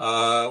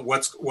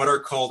what are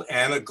called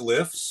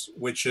anaglyphs,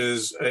 which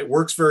is, it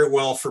works very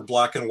well for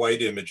black and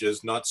white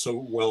images, not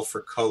so well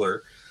for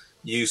color.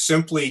 You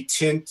simply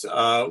tint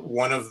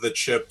one of the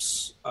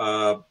chips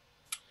a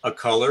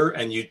color,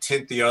 and you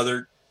tint the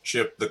other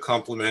chip the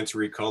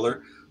complementary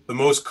color. The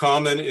most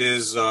common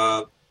is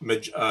cyan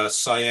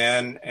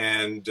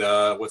and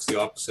what's the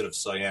opposite of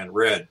cyan?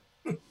 Red.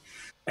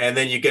 And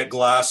then you get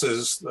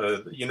glasses.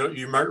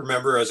 You might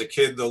remember as a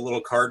kid the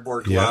little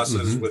cardboard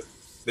glasses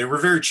they were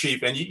very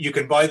cheap, and you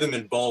can buy them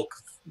in bulk.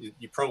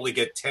 You probably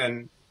get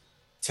 10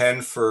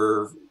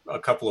 for a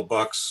couple of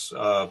bucks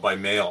by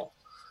mail.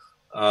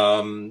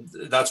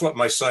 That's what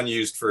my son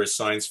used for his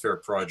science fair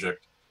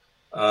project.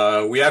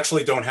 We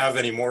actually don't have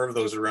any more of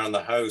those around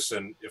the house,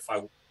 and if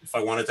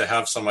I wanted to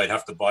have some, I'd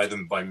have to buy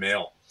them by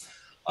mail.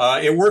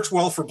 It works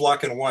well for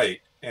black and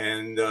white,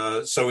 and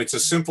so it's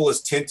as simple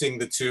as tinting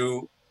the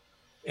two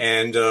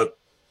and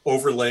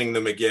overlaying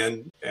them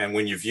again, and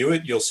when you view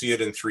it, you'll see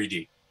it in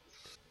 3D.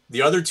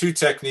 The other two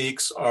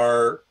techniques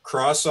are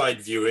cross-eyed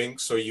viewing,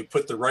 so you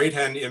put the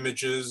right-hand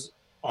images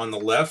on the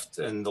left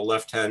and the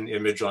left-hand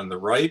image on the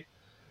right,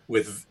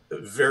 with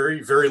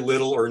very, very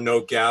little or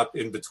no gap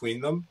in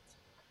between them.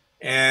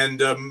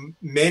 And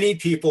many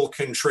people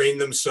can train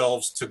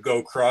themselves to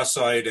go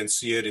cross-eyed and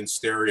see it in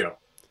stereo.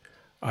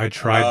 I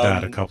tried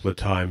that a couple of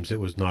times. It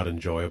was not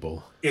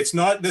enjoyable. It's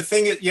not the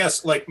thing.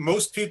 Yes, like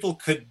most people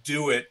could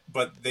do it,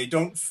 but they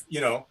don't,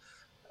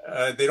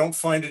 they don't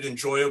find it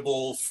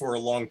enjoyable for a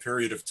long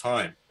period of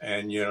time.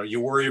 And, you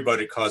worry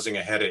about it causing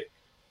a headache.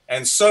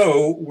 And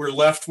so we're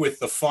left with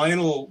the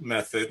final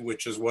method,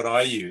 which is what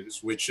I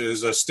use, which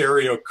is a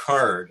stereo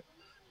card.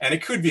 And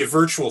it could be a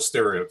virtual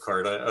stereo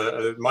card.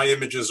 My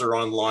images are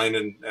online,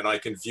 and I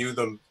can view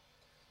them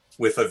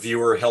with a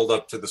viewer held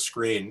up to the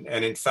screen.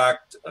 And in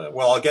fact,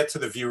 I'll get to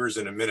the viewers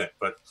in a minute,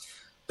 but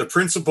the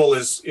principle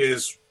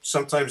is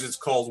sometimes it's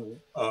called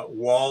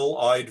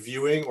wall-eyed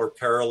viewing or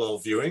parallel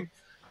viewing.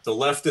 The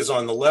left is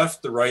on the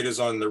left, the right is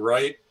on the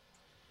right.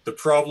 The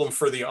problem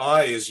for the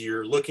eye is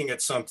you're looking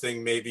at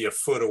something maybe a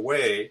foot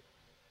away,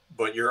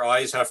 but your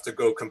eyes have to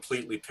go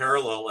completely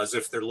parallel as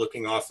if they're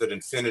looking off at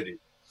infinity.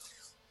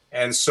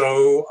 And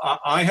so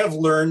I have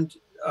learned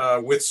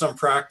with some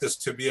practice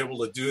to be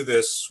able to do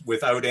this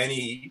without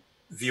any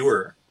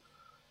viewer.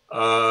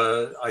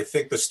 I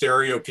think the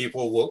stereo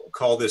people will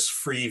call this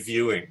free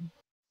viewing.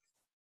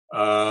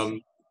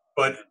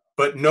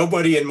 But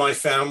nobody in my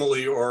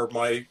family or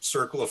my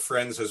circle of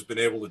friends has been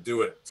able to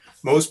do it.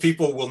 Most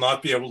people will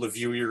not be able to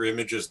view your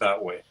images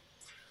that way.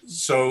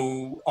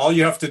 So all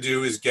you have to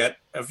do is get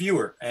a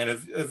viewer. And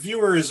a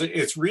viewer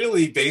it's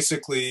really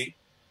basically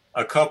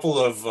a couple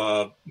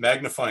of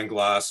magnifying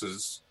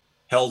glasses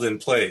held in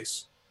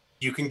place.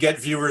 You can get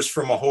viewers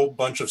from a whole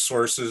bunch of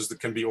sources that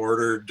can be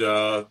ordered.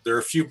 They're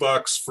a few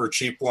bucks for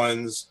cheap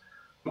ones.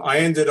 I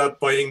ended up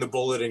biting the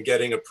bullet and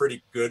getting a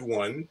pretty good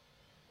one.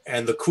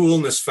 And the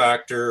coolness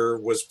factor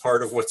was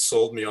part of what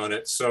sold me on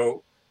it.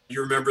 So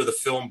you remember the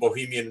film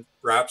Bohemian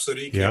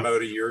Rhapsody came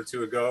out a year or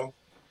two ago.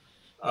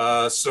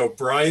 So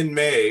Brian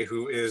May,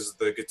 who is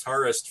the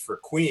guitarist for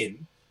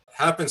Queen,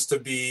 happens to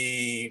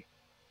be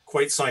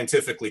quite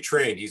scientifically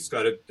trained. He's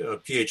got a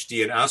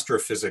PhD in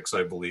astrophysics,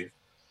 I believe.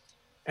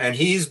 And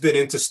he's been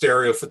into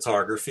stereo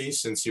photography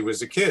since he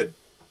was a kid.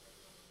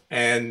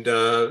 And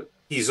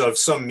he's of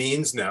some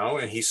means now,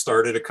 and he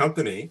started a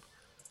company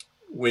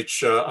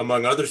which,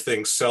 among other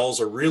things,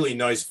 sells a really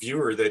nice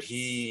viewer that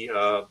he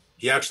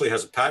actually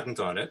has a patent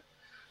on it.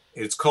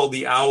 It's called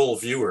the Owl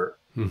Viewer.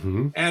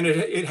 Mm-hmm. And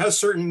it has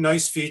certain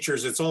nice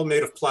features. It's all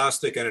made of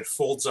plastic, and it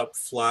folds up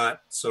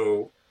flat.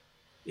 So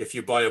if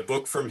you buy a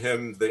book from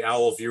him, the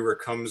Owl Viewer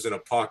comes in a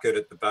pocket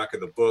at the back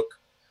of the book.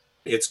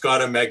 It's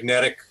got a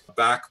magnetic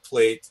back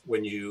plate.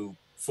 When you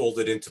fold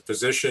it into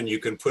position, you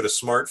can put a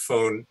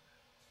smartphone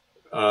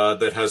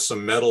that has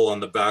some metal on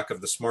the back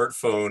of the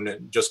smartphone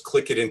and just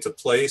click it into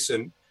place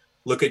and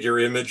look at your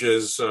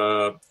images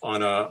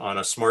on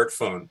a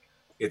smartphone.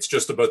 It's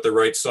just about the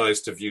right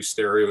size to view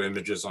stereo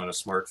images on a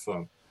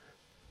smartphone.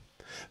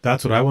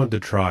 That's what I wanted to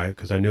try,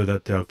 because I knew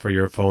that for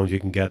your phones you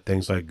can get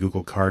things like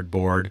Google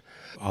Cardboard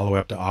all the way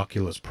up to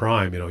Oculus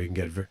Prime. You can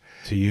get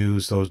to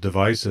use those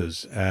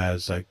devices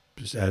as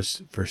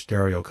for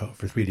stereo,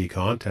 for 3D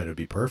content. It'd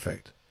be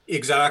perfect.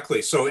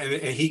 Exactly. So,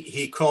 and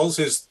he calls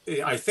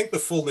I think the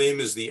full name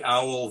is the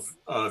Owl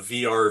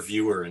VR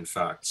Viewer, in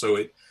fact. So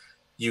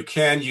you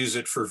can use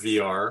it for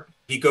VR.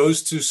 He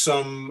goes to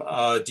some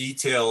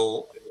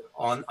detail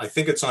I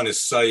think it's on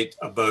his site,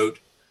 about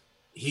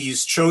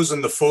he's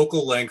chosen the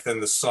focal length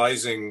and the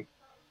sizing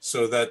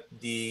so that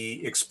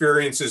the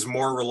experience is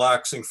more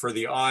relaxing for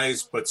the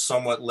eyes, but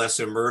somewhat less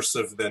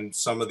immersive than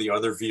some of the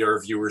other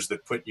VR viewers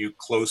that put you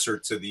closer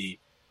to the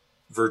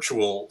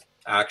virtual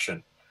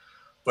action.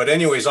 But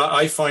anyways,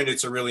 I find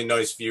it's a really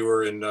nice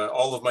viewer, and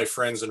all of my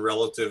friends and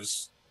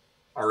relatives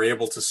are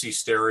able to see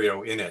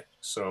stereo in it,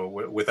 so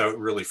without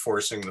really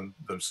forcing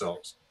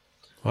themselves.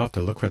 I'll have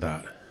to look for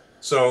that.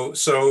 So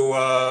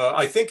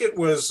I think it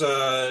was,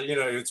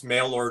 it's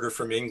mail order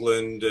from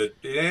England. It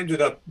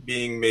ended up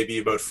being maybe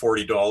about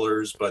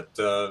 $40, but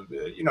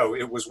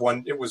it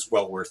was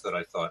well worth it,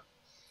 I thought.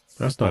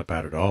 That's not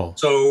bad at all.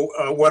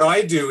 So what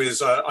I do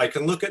is I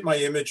can look at my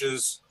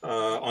images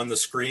on the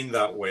screen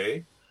that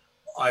way.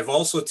 I've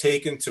also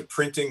taken to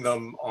printing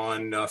them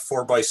on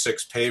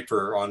 4x6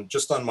 paper on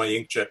my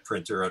inkjet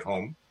printer at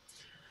home.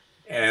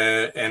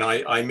 And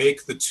I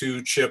make the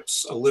two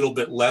chips a little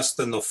bit less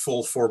than the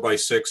full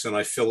 4x6, and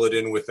I fill it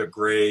in with a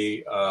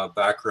gray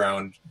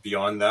background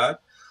beyond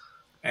that.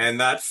 And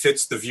that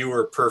fits the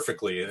viewer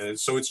perfectly. And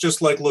so it's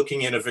just like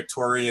looking in a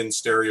Victorian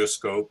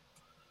stereoscope,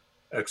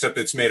 except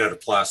it's made out of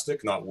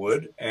plastic, not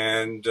wood.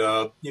 And,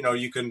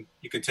 you can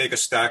take a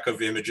stack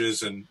of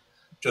images and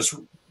just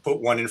put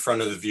one in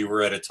front of the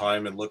viewer at a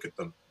time and look at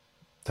them.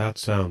 That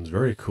sounds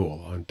very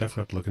cool. I'm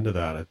definitely have to look into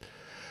that.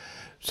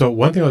 So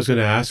one thing I was going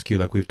to ask you,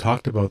 like we've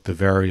talked about the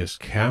various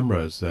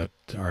cameras that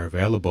are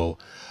available,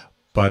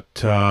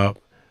 but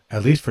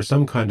at least for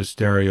some kind of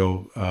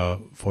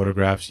stereo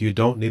photographs, you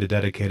don't need a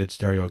dedicated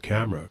stereo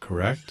camera,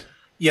 correct?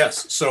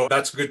 Yes, so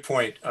that's a good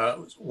point.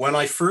 When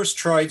I first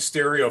tried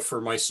stereo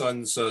for my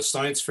son's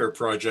science fair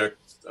project,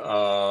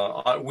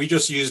 we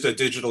just used a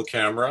digital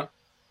camera.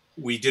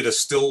 We did a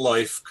still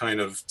life kind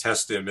of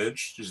test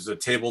image, which is a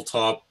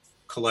tabletop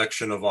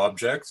collection of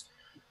objects.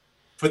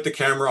 Put the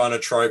camera on a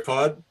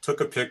tripod, took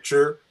a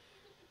picture,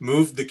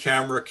 moved the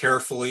camera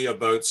carefully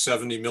about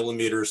 70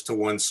 millimeters to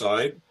one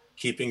side,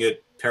 keeping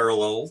it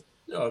parallel,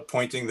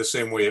 pointing the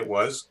same way it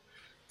was,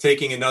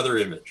 taking another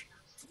image.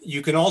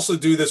 You can also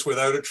do this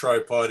without a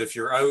tripod if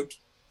you're out,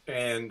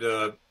 and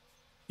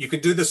you can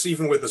do this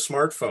even with a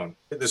smartphone.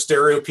 The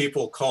stereo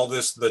people call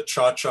this the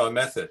cha-cha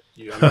method.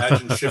 You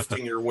imagine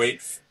shifting your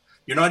weight.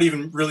 You're not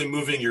even really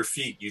moving your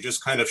feet. You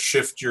just kind of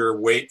shift your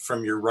weight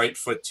from your right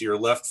foot to your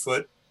left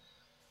foot.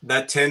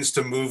 That tends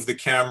to move the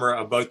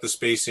camera about the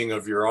spacing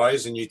of your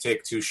eyes, and you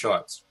take two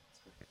shots.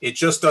 It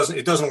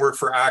doesn't work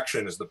for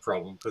action is the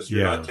problem, because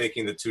you're not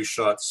taking the two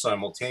shots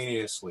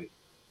simultaneously.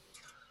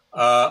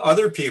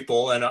 Other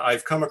people, and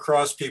I've come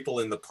across people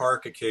in the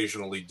park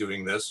occasionally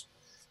doing this,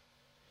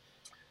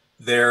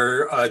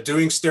 they're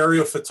doing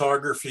stereo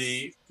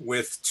photography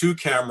with two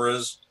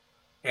cameras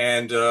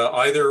and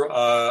either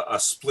a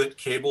split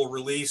cable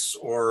release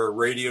or a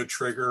radio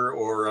trigger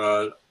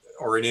or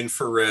an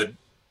infrared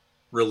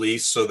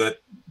release, so that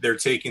they're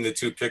taking the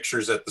two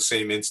pictures at the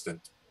same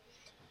instant.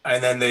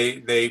 And then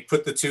they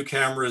put the two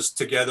cameras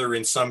together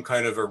in some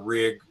kind of a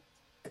rig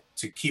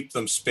to keep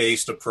them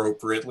spaced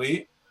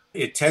appropriately.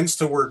 It tends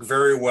to work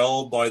very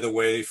well, by the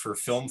way, for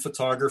film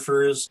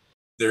photographers.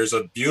 There's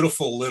a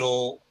beautiful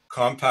little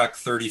compact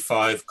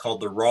 35 called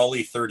the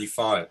Raleigh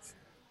 35.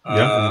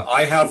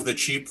 I have the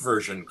cheap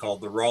version called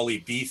the Raleigh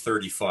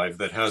B35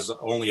 that has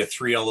only a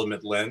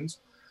 3-element lens.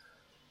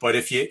 But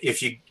if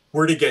you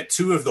were to get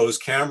two of those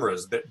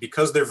cameras, that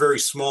because they're very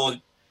small,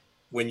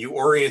 when you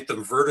orient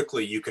them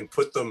vertically, you can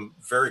put them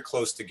very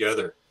close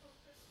together.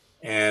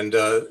 And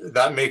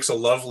that makes a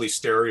lovely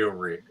stereo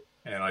rig.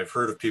 And I've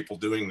heard of people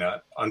doing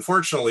that.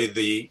 Unfortunately,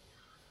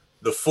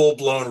 the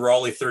full-blown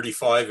Raleigh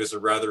 35 is a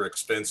rather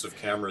expensive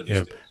camera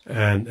these days.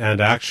 And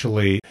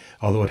actually,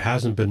 although it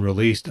hasn't been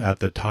released at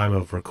the time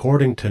of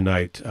recording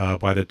tonight,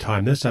 by the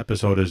time this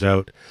episode is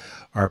out,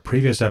 our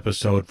previous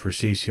episode for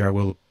CCR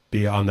will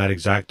be on that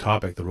exact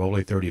topic, the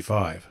Raleigh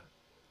 35.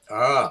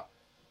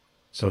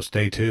 So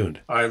stay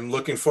tuned. I'm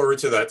looking forward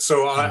to that.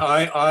 So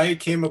I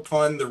came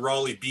upon the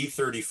Raleigh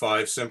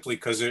B35 simply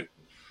because it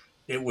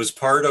was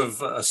part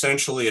of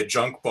essentially a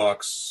junk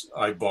box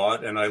I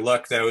bought, and I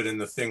lucked out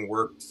and the thing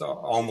worked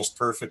almost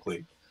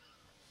perfectly.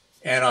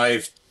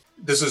 And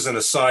this is an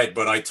aside,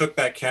 but I took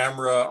that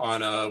camera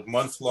on a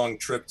month-long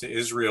trip to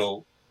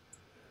Israel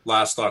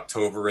last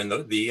October,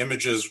 and the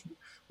images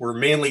were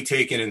mainly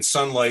taken in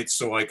sunlight,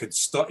 so I could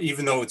stop,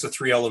 even though it's a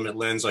 3-element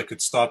lens, I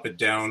could stop it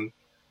down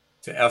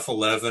to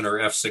f11 or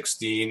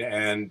f16,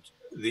 and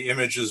the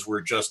images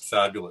were just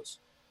fabulous.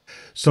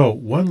 So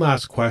one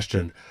last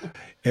question.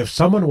 If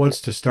someone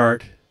wants to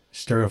start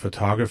stereo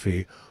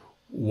photography,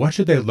 what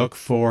should they look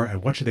for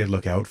and what should they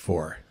look out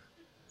for?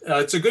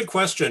 It's a good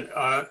question.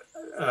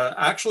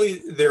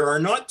 Actually, there are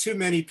not too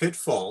many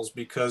pitfalls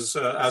because,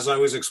 as I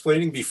was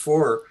explaining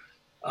before,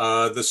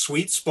 the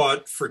sweet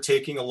spot for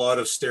taking a lot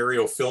of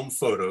stereo film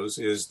photos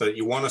is that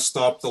you want to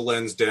stop the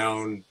lens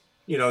down,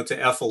 to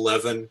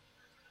f11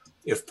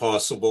 if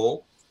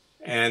possible.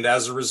 And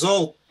as a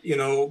result,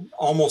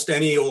 almost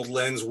any old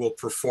lens will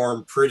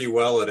perform pretty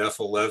well at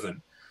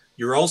f11.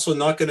 You're also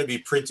not going to be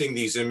printing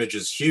these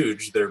images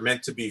huge. They're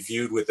meant to be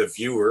viewed with a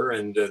viewer,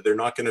 and they're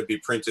not going to be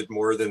printed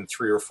more than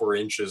 3 or 4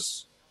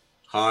 inches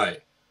high.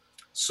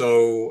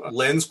 So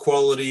lens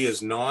quality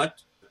is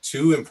not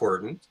too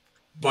important.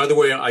 By the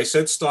way, I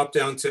said stop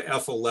down to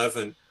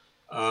f11.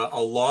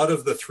 A lot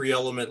of the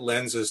 3-element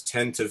lenses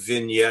tend to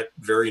vignette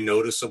very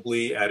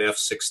noticeably at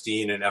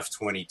f16 and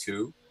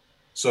f22.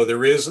 So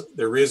there is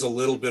a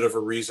little bit of a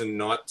reason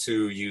not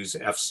to use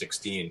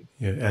f16.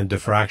 Yeah, and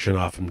diffraction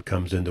often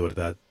comes into it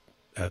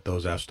at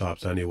those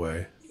f-stops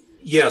anyway.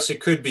 Yes, it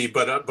could be,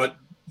 but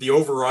the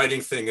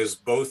overriding thing is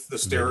both the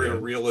Stereo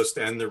Realist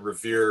and the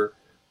Revere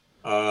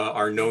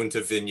are known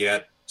to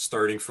vignette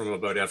starting from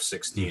about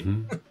f16.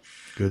 Mm-hmm.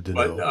 Good to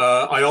know. But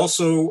I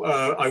also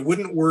I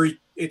wouldn't worry.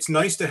 It's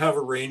nice to have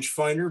a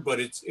rangefinder, but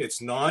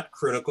it's not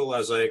critical.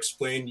 As I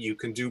explained, you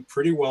can do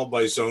pretty well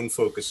by zone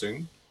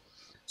focusing.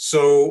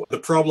 So the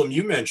problem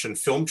you mentioned,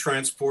 film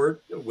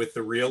transport with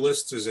the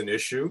Realist, is an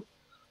issue.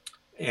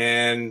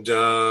 And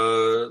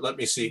let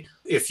me see.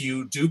 If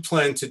you do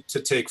plan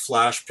to take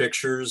flash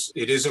pictures,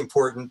 it is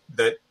important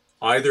that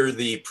either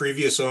the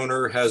previous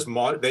owner has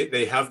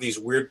they have these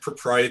weird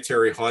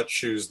proprietary hot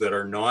shoes that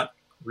are not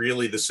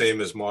really the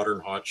same as modern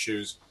hot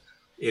shoes.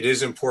 It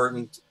is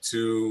important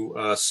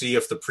to see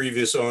if the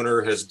previous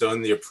owner has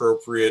done the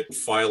appropriate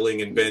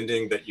filing and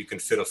bending that you can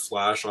fit a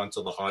flash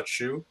onto the hot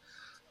shoe,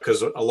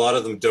 because a lot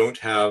of them don't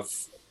have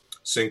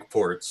sync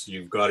ports.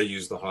 You've got to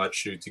use the hot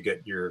shoe to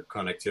get your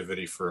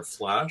connectivity for a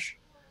flash.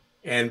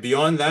 And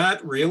beyond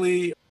that,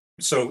 really,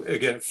 so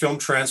again, film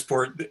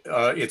transport,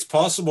 it's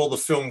possible the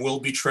film will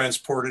be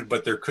transported,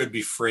 but there could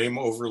be frame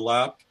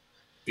overlap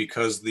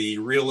because the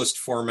Realist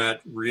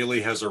format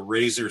really has a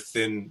razor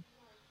thin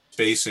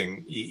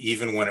spacing,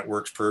 even when it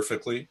works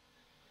perfectly.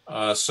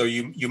 So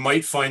you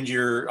might find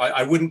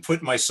I wouldn't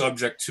put my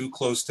subject too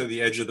close to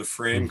the edge of the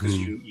frame, because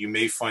you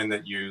may find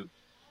that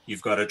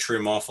you've got to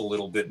trim off a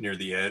little bit near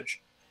the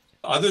edge.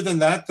 Other than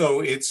that,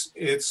 though, it's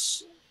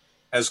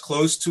as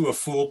close to a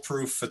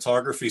foolproof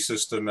photography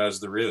system as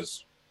there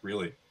is,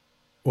 really.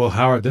 Well,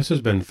 Howard, this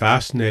has been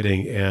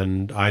fascinating,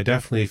 and I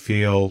definitely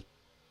feel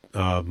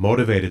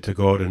motivated to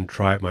go out and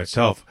try it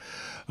myself.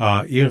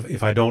 Even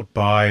if I don't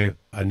buy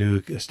a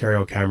new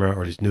stereo camera,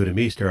 or it's new to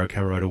me stereo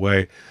camera right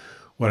away,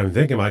 what I'm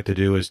thinking I like to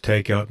do is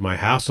take out my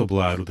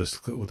Hasselblad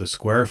with a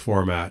square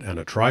format and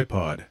a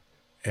tripod,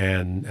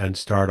 and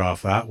start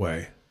off that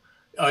way.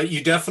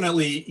 You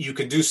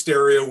can do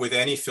stereo with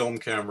any film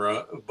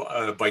camera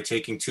by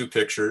taking two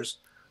pictures,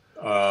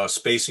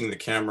 spacing the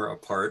camera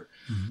apart.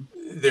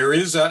 Mm-hmm. There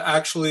is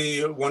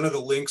actually one of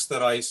the links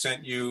that I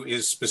sent you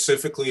is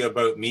specifically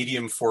about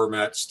medium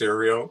format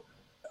stereo.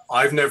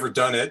 I've never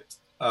done it.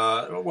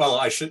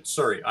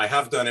 I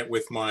have done it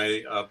with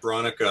my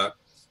Bronica,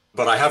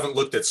 but I haven't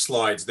looked at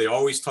slides. They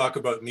always talk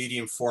about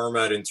medium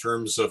format in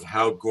terms of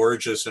how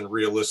gorgeous and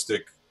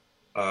realistic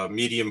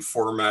medium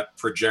format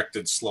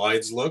projected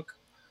slides look,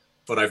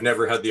 but I've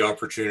never had the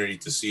opportunity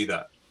to see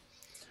that.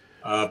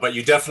 But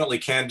you definitely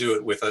can do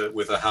it with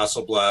a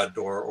Hasselblad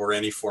or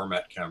any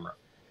format camera.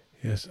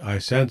 Yes, I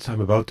sense I'm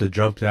about to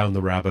jump down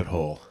the rabbit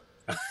hole.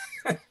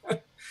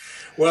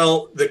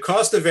 Well, the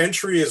cost of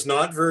entry is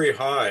not very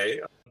high,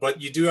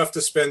 but you do have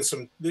to spend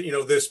some,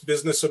 this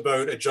business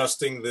about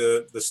adjusting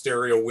the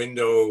stereo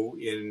window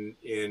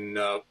in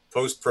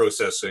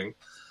post-processing.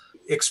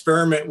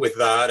 Experiment with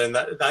that, and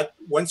that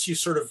once you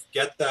sort of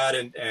get that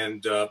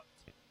and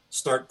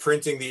start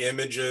printing the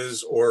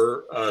images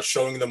or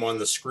showing them on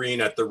the screen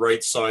at the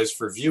right size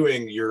for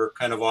viewing, you're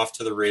kind of off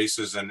to the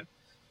races, and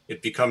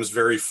it becomes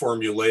very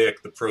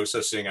formulaic, the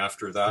processing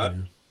after that,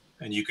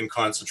 and you can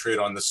concentrate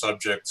on the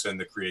subjects and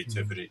the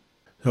creativity.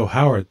 So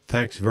Howard,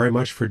 thanks very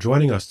much for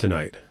joining us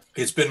tonight.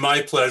 It's been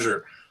my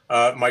pleasure.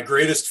 My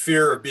greatest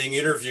fear of being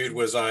interviewed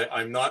was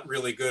I'm not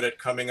really good at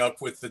coming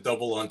up with the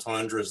double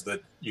entendres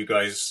that you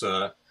guys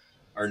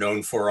are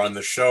known for on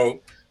the show.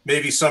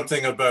 Maybe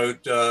something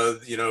about,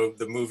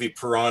 the movie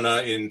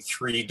Piranha in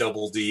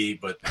 3DD,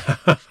 but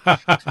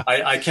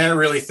I can't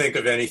really think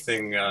of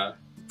anything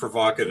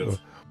provocative.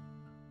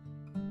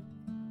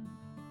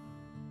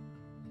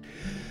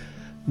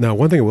 Now,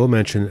 one thing I will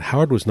mention,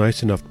 Howard was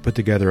nice enough to put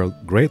together a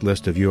great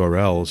list of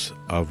URLs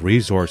of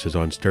resources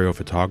on stereo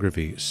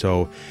photography,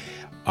 so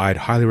I'd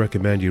highly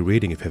recommend you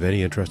reading if you have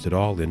any interest at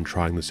all in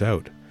trying this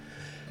out.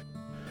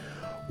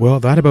 Well,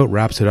 that about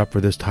wraps it up for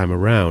this time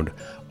around.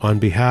 On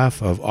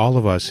behalf of all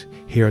of us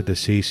here at the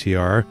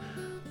CCR,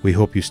 we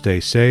hope you stay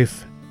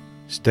safe,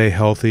 stay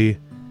healthy,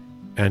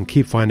 and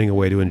keep finding a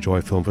way to enjoy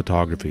film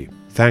photography.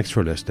 Thanks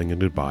for listening, and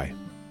goodbye.